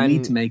Sky. You'll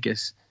need to make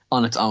it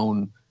on its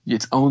own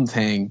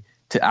thing,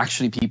 to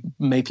actually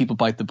make people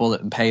bite the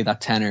bullet and pay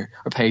that tenner,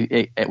 or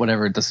pay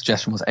whatever the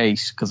suggestion was,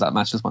 8, because that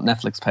matches what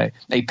Netflix pay.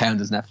 £8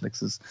 is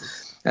Netflix's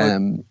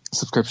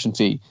subscription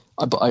fee.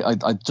 But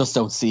I just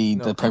don't see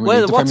the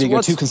Premier League. The Premier League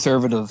are too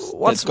conservative.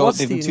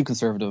 They've been too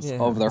conservative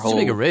over their whole.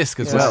 It's a big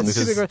risk as well.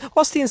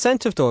 What's the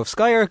incentive though? If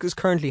Sky is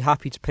currently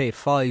happy to pay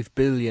 £5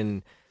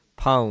 billion,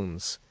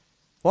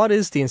 what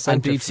is the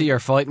incentive? And BT are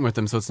fighting with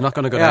them, so it's not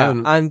going to go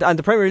down. And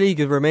the Premier League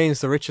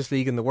remains the richest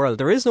league in the world.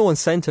 There is no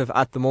incentive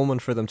at the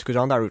moment for them to go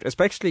down that route,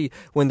 especially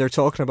when they're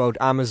talking about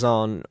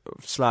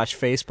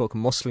Amazon/Facebook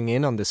muscling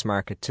in on this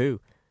market too.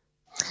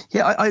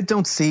 Yeah, I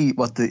don't see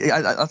what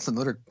that's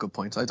another good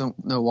point. I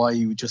don't know why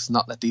you would just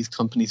not let these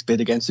companies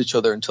bid against each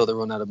other until they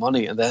run out of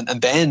money, and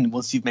then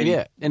once you've maybe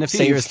in a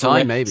few years'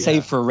 time,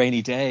 save for a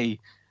rainy day,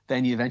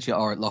 then you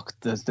eventually, look,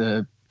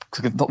 the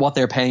what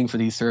they're paying for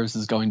these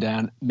services going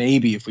down.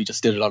 Maybe if we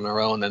just did it on our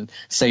own and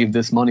save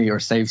this money or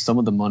save some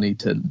of the money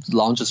to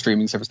launch a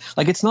streaming service,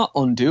 like it's not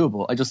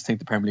undoable. I just think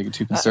the Premier League are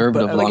too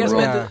conservative long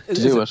run to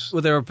do it.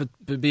 Would there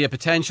be a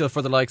potential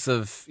for the likes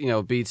of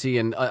BT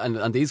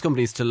and these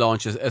companies to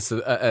launch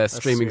a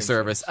streaming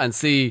service and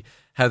see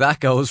how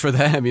that goes for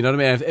them? You know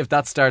what I mean? If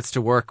that starts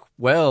to work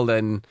well,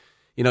 then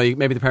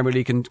maybe the Premier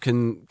League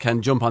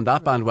can jump on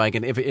that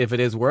bandwagon if it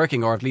is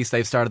working, or at least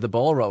they've started the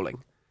ball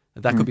rolling.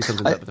 That could be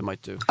something that they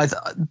might do.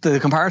 The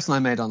comparison I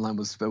made online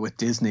was with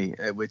Disney,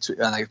 we've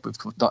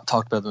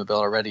talked about them a bit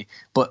already.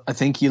 But I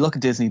think you look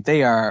at Disney; they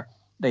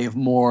have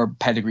more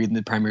pedigree than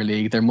the Premier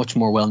League. They're a much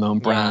more well-known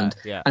brand.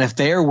 Yeah. And if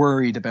they're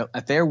worried about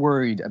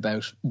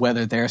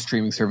whether their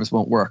streaming service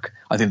won't work,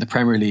 I think the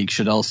Premier League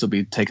should also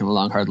be taking a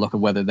long, hard look at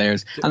whether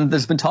theirs. And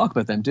there's been talk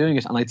about them doing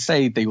it, and I'd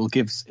say they will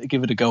give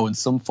it a go in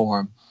some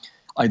form.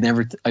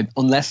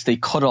 Unless they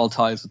cut all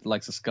ties with the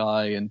likes of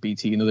Sky and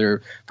BT and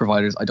other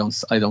providers, I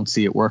don't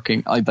see it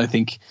working. I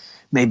think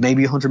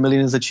maybe 100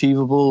 million is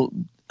achievable.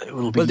 It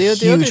will be a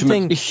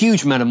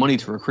huge amount of money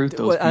to recruit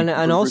those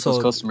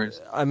those customers.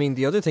 I mean,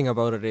 the other thing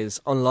about it is,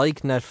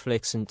 unlike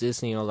Netflix and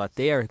Disney and all that,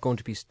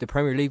 the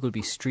Premier League will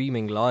be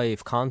streaming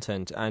live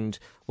content. And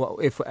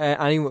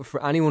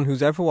for anyone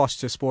who's ever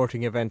watched a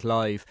sporting event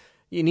live,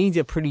 you need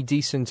a pretty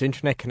decent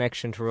internet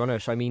connection to run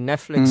it. I mean,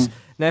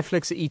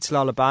 Netflix eats a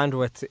lot of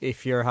bandwidth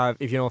if you're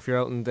out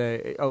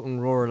in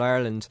rural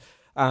Ireland,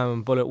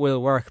 but it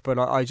will work. But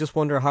I just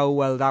wonder how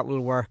well that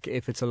will work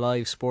if it's a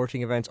live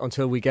sporting event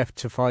until we get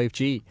to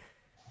 5G.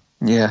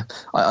 Yeah,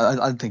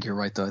 I think you're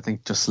right though. I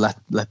think just let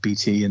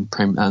BT and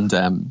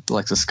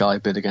like the Sky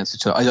bid against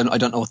each other. I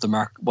don't know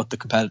what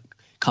the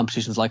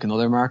competition is like in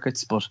other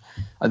markets, but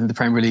I think the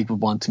Premier League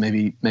would want to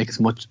maybe make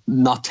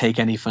not take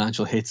any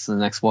financial hits in the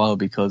next while,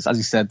 because as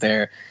you said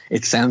there,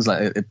 it sounds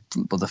like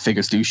the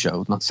figures do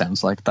show, not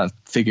sounds like, that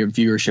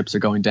viewerships are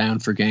going down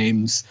for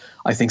games.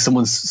 I think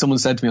someone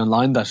said to me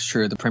online that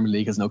sure, the Premier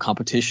League has no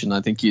competition.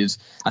 I think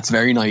that's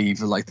very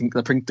naive. I think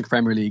the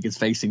Premier League is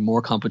facing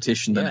more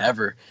competition than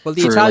ever. Well,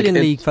 the Italian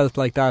league felt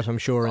like that, I'm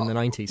sure, in the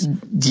 90s.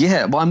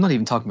 Yeah, well, I'm not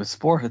even talking about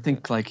sport. I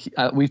think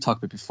we've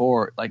talked about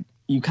before,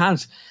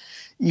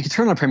 you could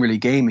turn on a Premier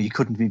League game and you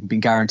couldn't even be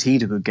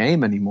guaranteed a good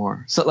game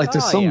anymore. So look at the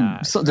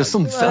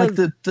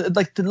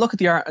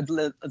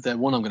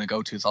one I'm going to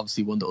go to is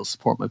obviously one that will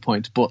support my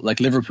point, but like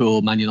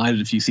Liverpool, Man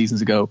United a few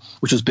seasons ago,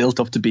 which was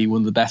built up to be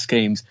one of the best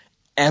games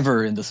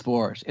ever in the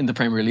sport in the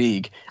Premier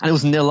League, and it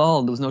was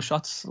 0-0. There was no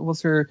shots.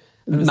 Was there?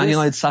 Man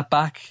United sat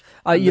back.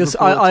 I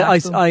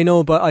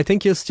know, but I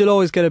think you'll still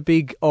always get a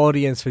big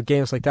audience for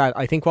games like that.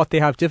 I think what they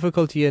have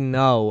difficulty in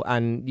now,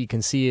 and you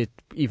can see it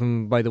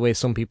even by the way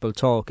some people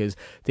talk, is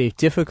they have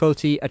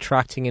difficulty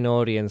attracting an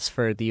audience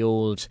for the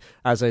old,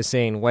 as I was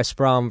saying, West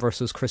Brom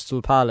versus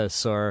Crystal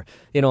Palace, or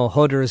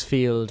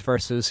Huddersfield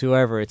versus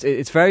whoever.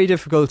 It's very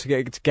difficult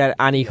to get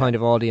any kind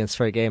of audience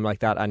for a game like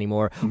that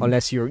anymore,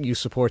 unless you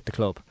support the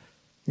club.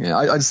 Yeah,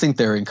 I just think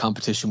they're in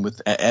competition with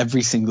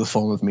every single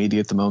form of media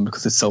at the moment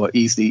because it's so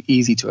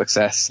easy to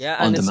access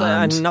on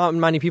demand. And not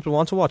many people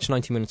want to watch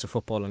 90 minutes of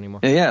football anymore.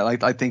 Yeah,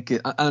 I think,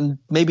 and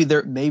maybe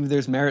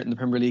there's merit in the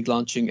Premier League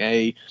launching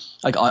I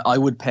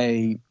would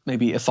pay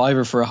maybe a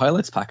 $5 for a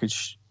highlights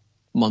package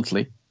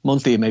monthly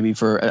maybe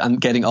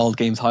and getting all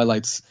games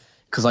highlights,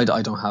 because I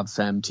don't have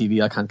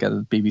TV. I can't get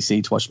a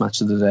BBC to watch Match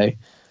of the Day.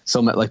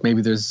 So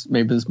maybe there's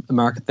a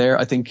market there.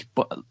 I think,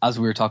 but as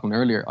we were talking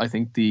earlier, I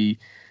think the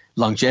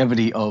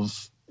longevity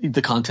of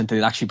the content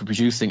they'd actually be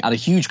producing at a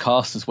huge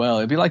cost as well.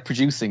 It'd be like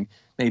producing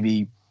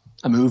maybe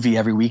a movie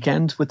every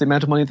weekend with the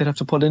amount of money they'd have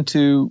to put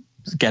into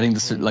getting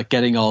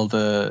all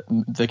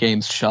the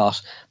games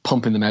shot,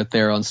 pumping them out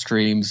there on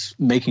streams,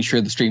 making sure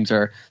the streams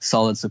are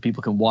solid so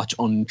people can watch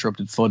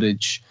uninterrupted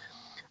footage.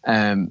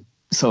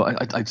 So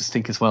I just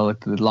think as well,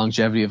 like, the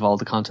longevity of all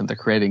the content they're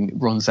creating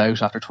runs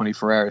out after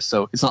 24 hours.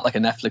 So it's not like a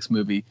Netflix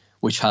movie,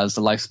 which has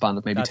the lifespan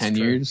of maybe 10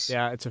 years.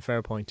 Yeah, it's a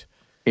fair point.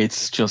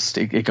 It's just,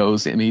 it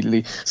goes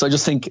immediately. So I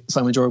just think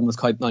Simon Jordan was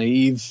quite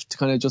naive to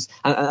kind of just,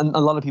 and a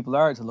lot of people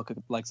are, to look at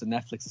the likes of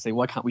Netflix and say,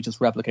 why can't we just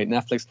replicate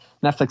Netflix?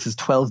 Netflix is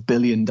 $12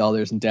 billion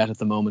in debt at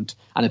the moment,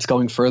 and it's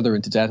going further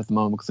into debt at the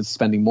moment because it's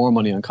spending more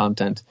money on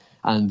content.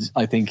 And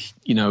I think,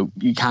 you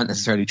can't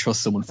necessarily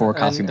trust someone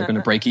forecasting they're going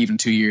to break even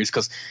 2 years,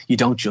 because you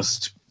don't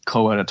just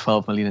go out at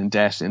 12 million in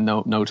debt in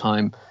no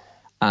time.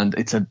 And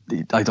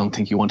I don't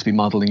think you want to be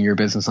modelling your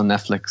business on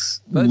Netflix.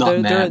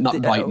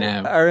 Not right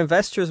now. Are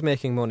investors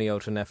making money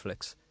out of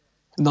Netflix?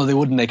 No, they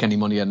wouldn't make any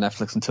money on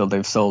Netflix until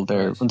they've sold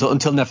until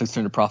Netflix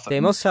turned a profit. They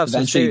must have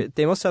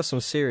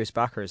some serious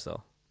backers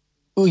though.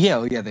 Oh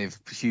yeah, they've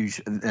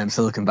huge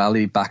Silicon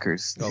Valley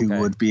backers who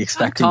would be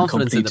expecting the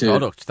company in the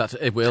product that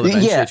it will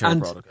eventually turn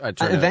a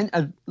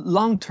product.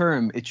 Long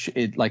term, it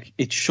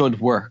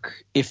should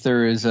work. If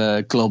there is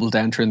a global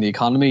downturn in the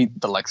economy,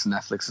 the likes of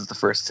Netflix is the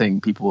first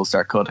thing people will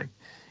start cutting.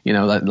 You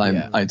know,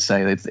 I'd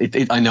say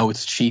I know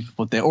it's cheap,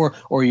 but or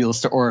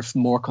if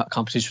more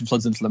competition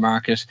floods into the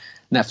market,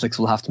 Netflix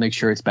will have to make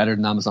sure it's better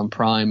than Amazon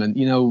Prime. And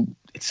you know,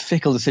 it's a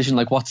fickle decision.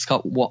 Like what's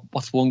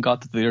one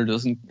got that the other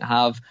doesn't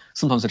have.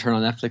 Sometimes I turn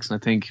on Netflix and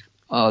I think,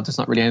 oh, there's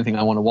not really anything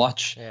I want to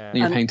watch. Yeah. And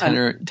you're paying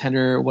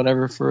tenner or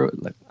whatever for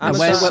it. Like,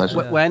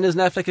 when is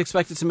Netflix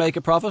expected to make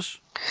a profit?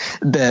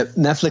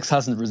 Netflix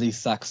hasn't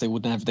released that because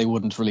they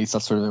wouldn't release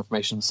that sort of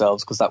information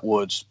themselves, because that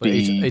would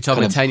be. Are you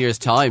talking 10 years'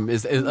 time?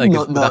 Would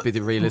that be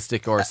the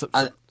realistic or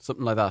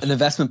something like that? An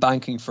investment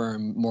banking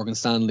firm, Morgan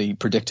Stanley,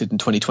 predicted in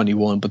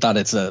 2021, but that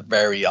is a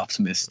very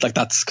optimistic. Like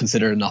that's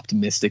considered an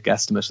optimistic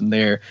estimate, and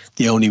they're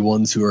the only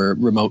ones who are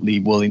remotely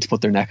willing to put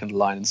their neck on the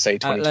line and say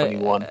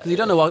 2021. You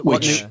don't know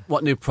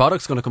what new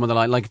product's going to come on the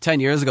line. Like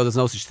 10 years ago, there's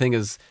no such thing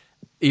as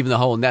even the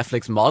whole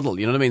Netflix model,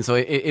 you know what I mean? So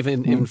if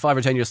in 5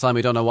 or 10 years' time,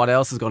 we don't know what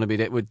else is going to be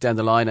down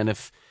the line, and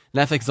if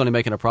Netflix is only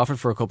making a profit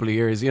for a couple of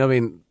years, you know what I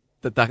mean?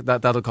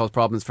 That'll cause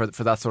problems for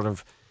that sort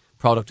of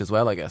product as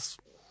well, I guess.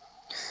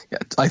 Yeah,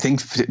 I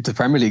think the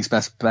Premier League's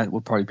best bet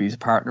would probably be to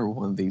partner with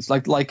one of these.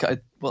 I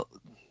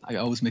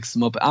always mix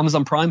them up.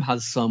 Amazon Prime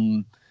has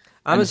some.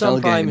 Amazon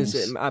NFL Prime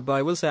games. but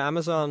I will say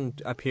Amazon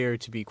appear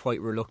to be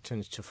quite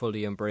reluctant to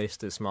fully embrace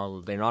this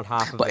model. They're not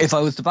half of but it. If I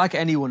was to back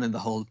anyone in the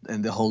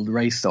whole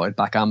race, though, I'd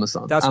back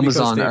Amazon. That's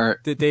Amazon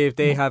because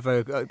they have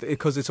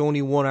because it's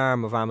only one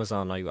arm of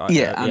Amazon.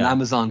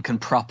 Amazon can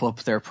prop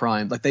up their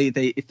Prime. Like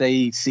if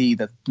they see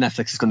that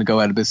Netflix is going to go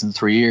out of business in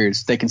 3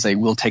 years, they can say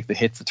we'll take the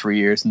hit for 3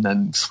 years and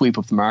then sweep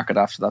up the market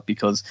after that,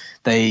 because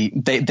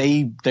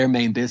their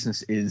main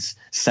business is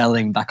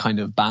selling that kind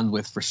of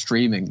bandwidth for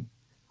streaming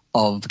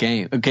of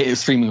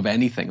streaming of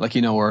anything, like,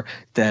 you know, or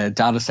the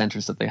data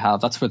centers that they have.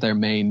 That's where their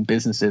main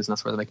business is, and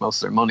that's where they make most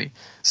of their money.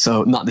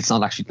 So it's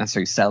not actually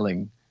necessarily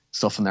selling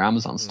stuff in their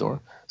Amazon store.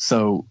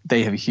 So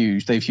they have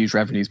huge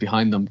revenues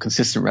behind them,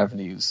 consistent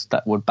revenues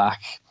that would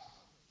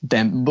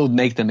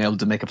make them able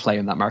to make a play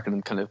in that market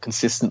and kind of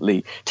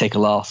consistently take a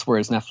loss.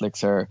 Whereas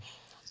Netflix are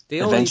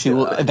eventually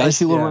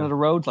will run out of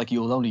road. Like,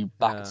 you'll only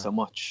back it so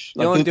much.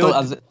 Like,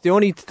 the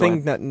only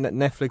thing that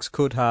Netflix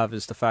could have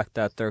is the fact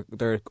that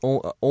their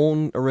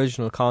own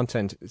original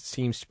content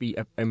seems to be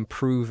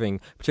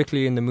improving,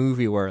 particularly in the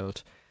movie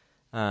world.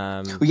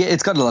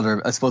 It's got a lot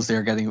of. I suppose they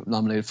are getting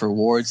nominated for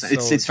awards. So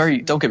it's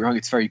very. Don't get me wrong,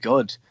 it's very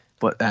good.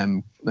 But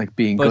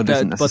being good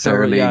isn't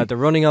necessarily. They're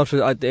running out.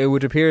 It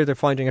would appear they're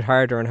finding it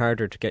harder and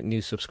harder to get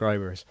new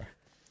subscribers.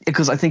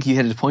 Because I think you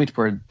hit a point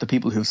where the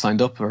people who've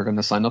signed up are going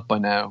to sign up by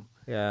now.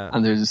 Yeah.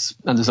 And there's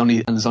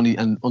only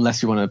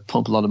unless you want to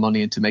pump a lot of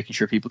money into making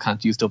sure people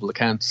can't use double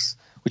accounts,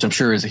 which I'm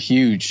sure is a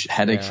huge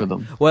headache for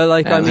them. Well,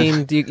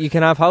 you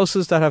can have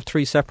houses that have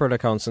 3 separate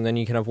accounts, and then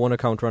you can have one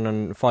account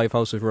running 5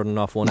 houses running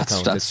off one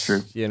account. That's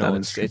true. You know,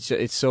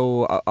 it's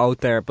so out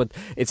there, but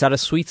it's at a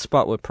sweet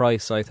spot with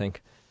price, I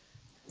think.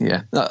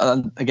 Yeah.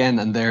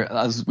 And there,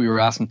 as we were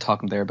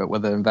talking there about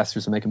whether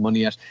investors are making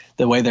money yet,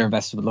 the way their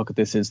investors would look at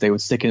this is they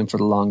would stick in for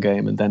the long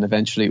game, and then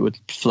eventually it would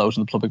float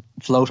on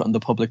the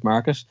public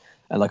market,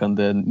 like on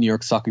the New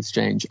York Stock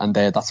Exchange, and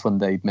that's when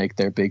they make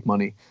their big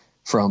money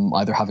from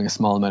either having a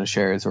small amount of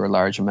shares or a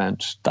large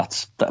amount.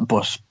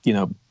 But you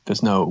know,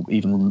 there's no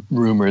even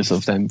rumors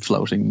of them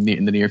floating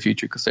in the near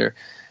future because they're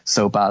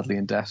so badly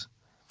in debt.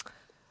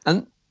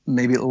 And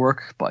maybe it'll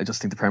work, but I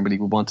just think the Premier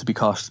League would want to be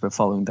cautious about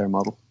following their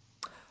model.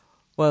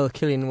 Well,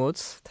 Killian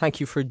Woods, thank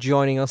you for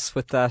joining us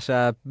with that.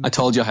 I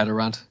told you I had a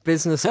rant.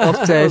 Business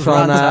update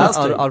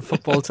on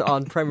football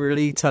on Premier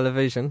League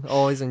television.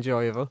 Always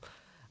enjoyable.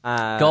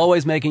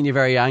 Always making you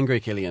very angry,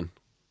 Killian.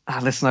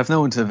 Listen, I've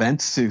no one to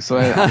vent to, so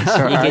I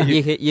start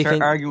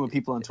arguing with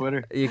people on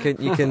Twitter. You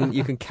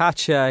can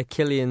catch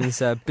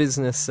Killian's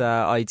business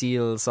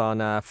ideals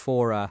on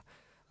Fora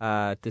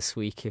this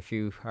week if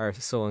you are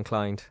so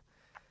inclined.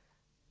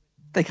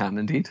 They can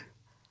indeed.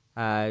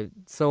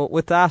 So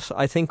with that,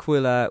 I think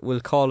we'll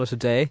call it a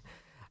day.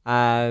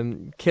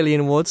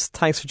 Killian Woods,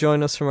 thanks for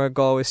joining us from our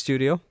Galway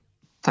studio.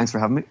 Thanks for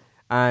having me.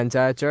 And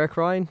Derek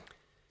Ryan.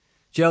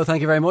 Joe,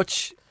 thank you very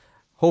much.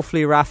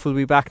 Hopefully Raf will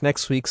be back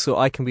next week so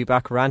I can be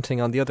back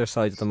ranting on the other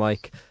side of the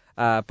mic.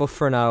 But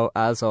for now,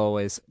 as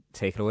always,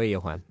 take it away,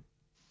 Johan.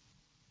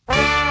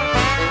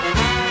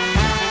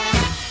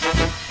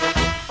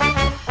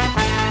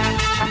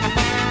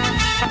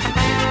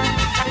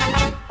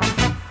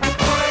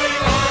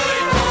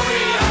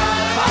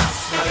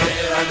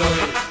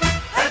 Noi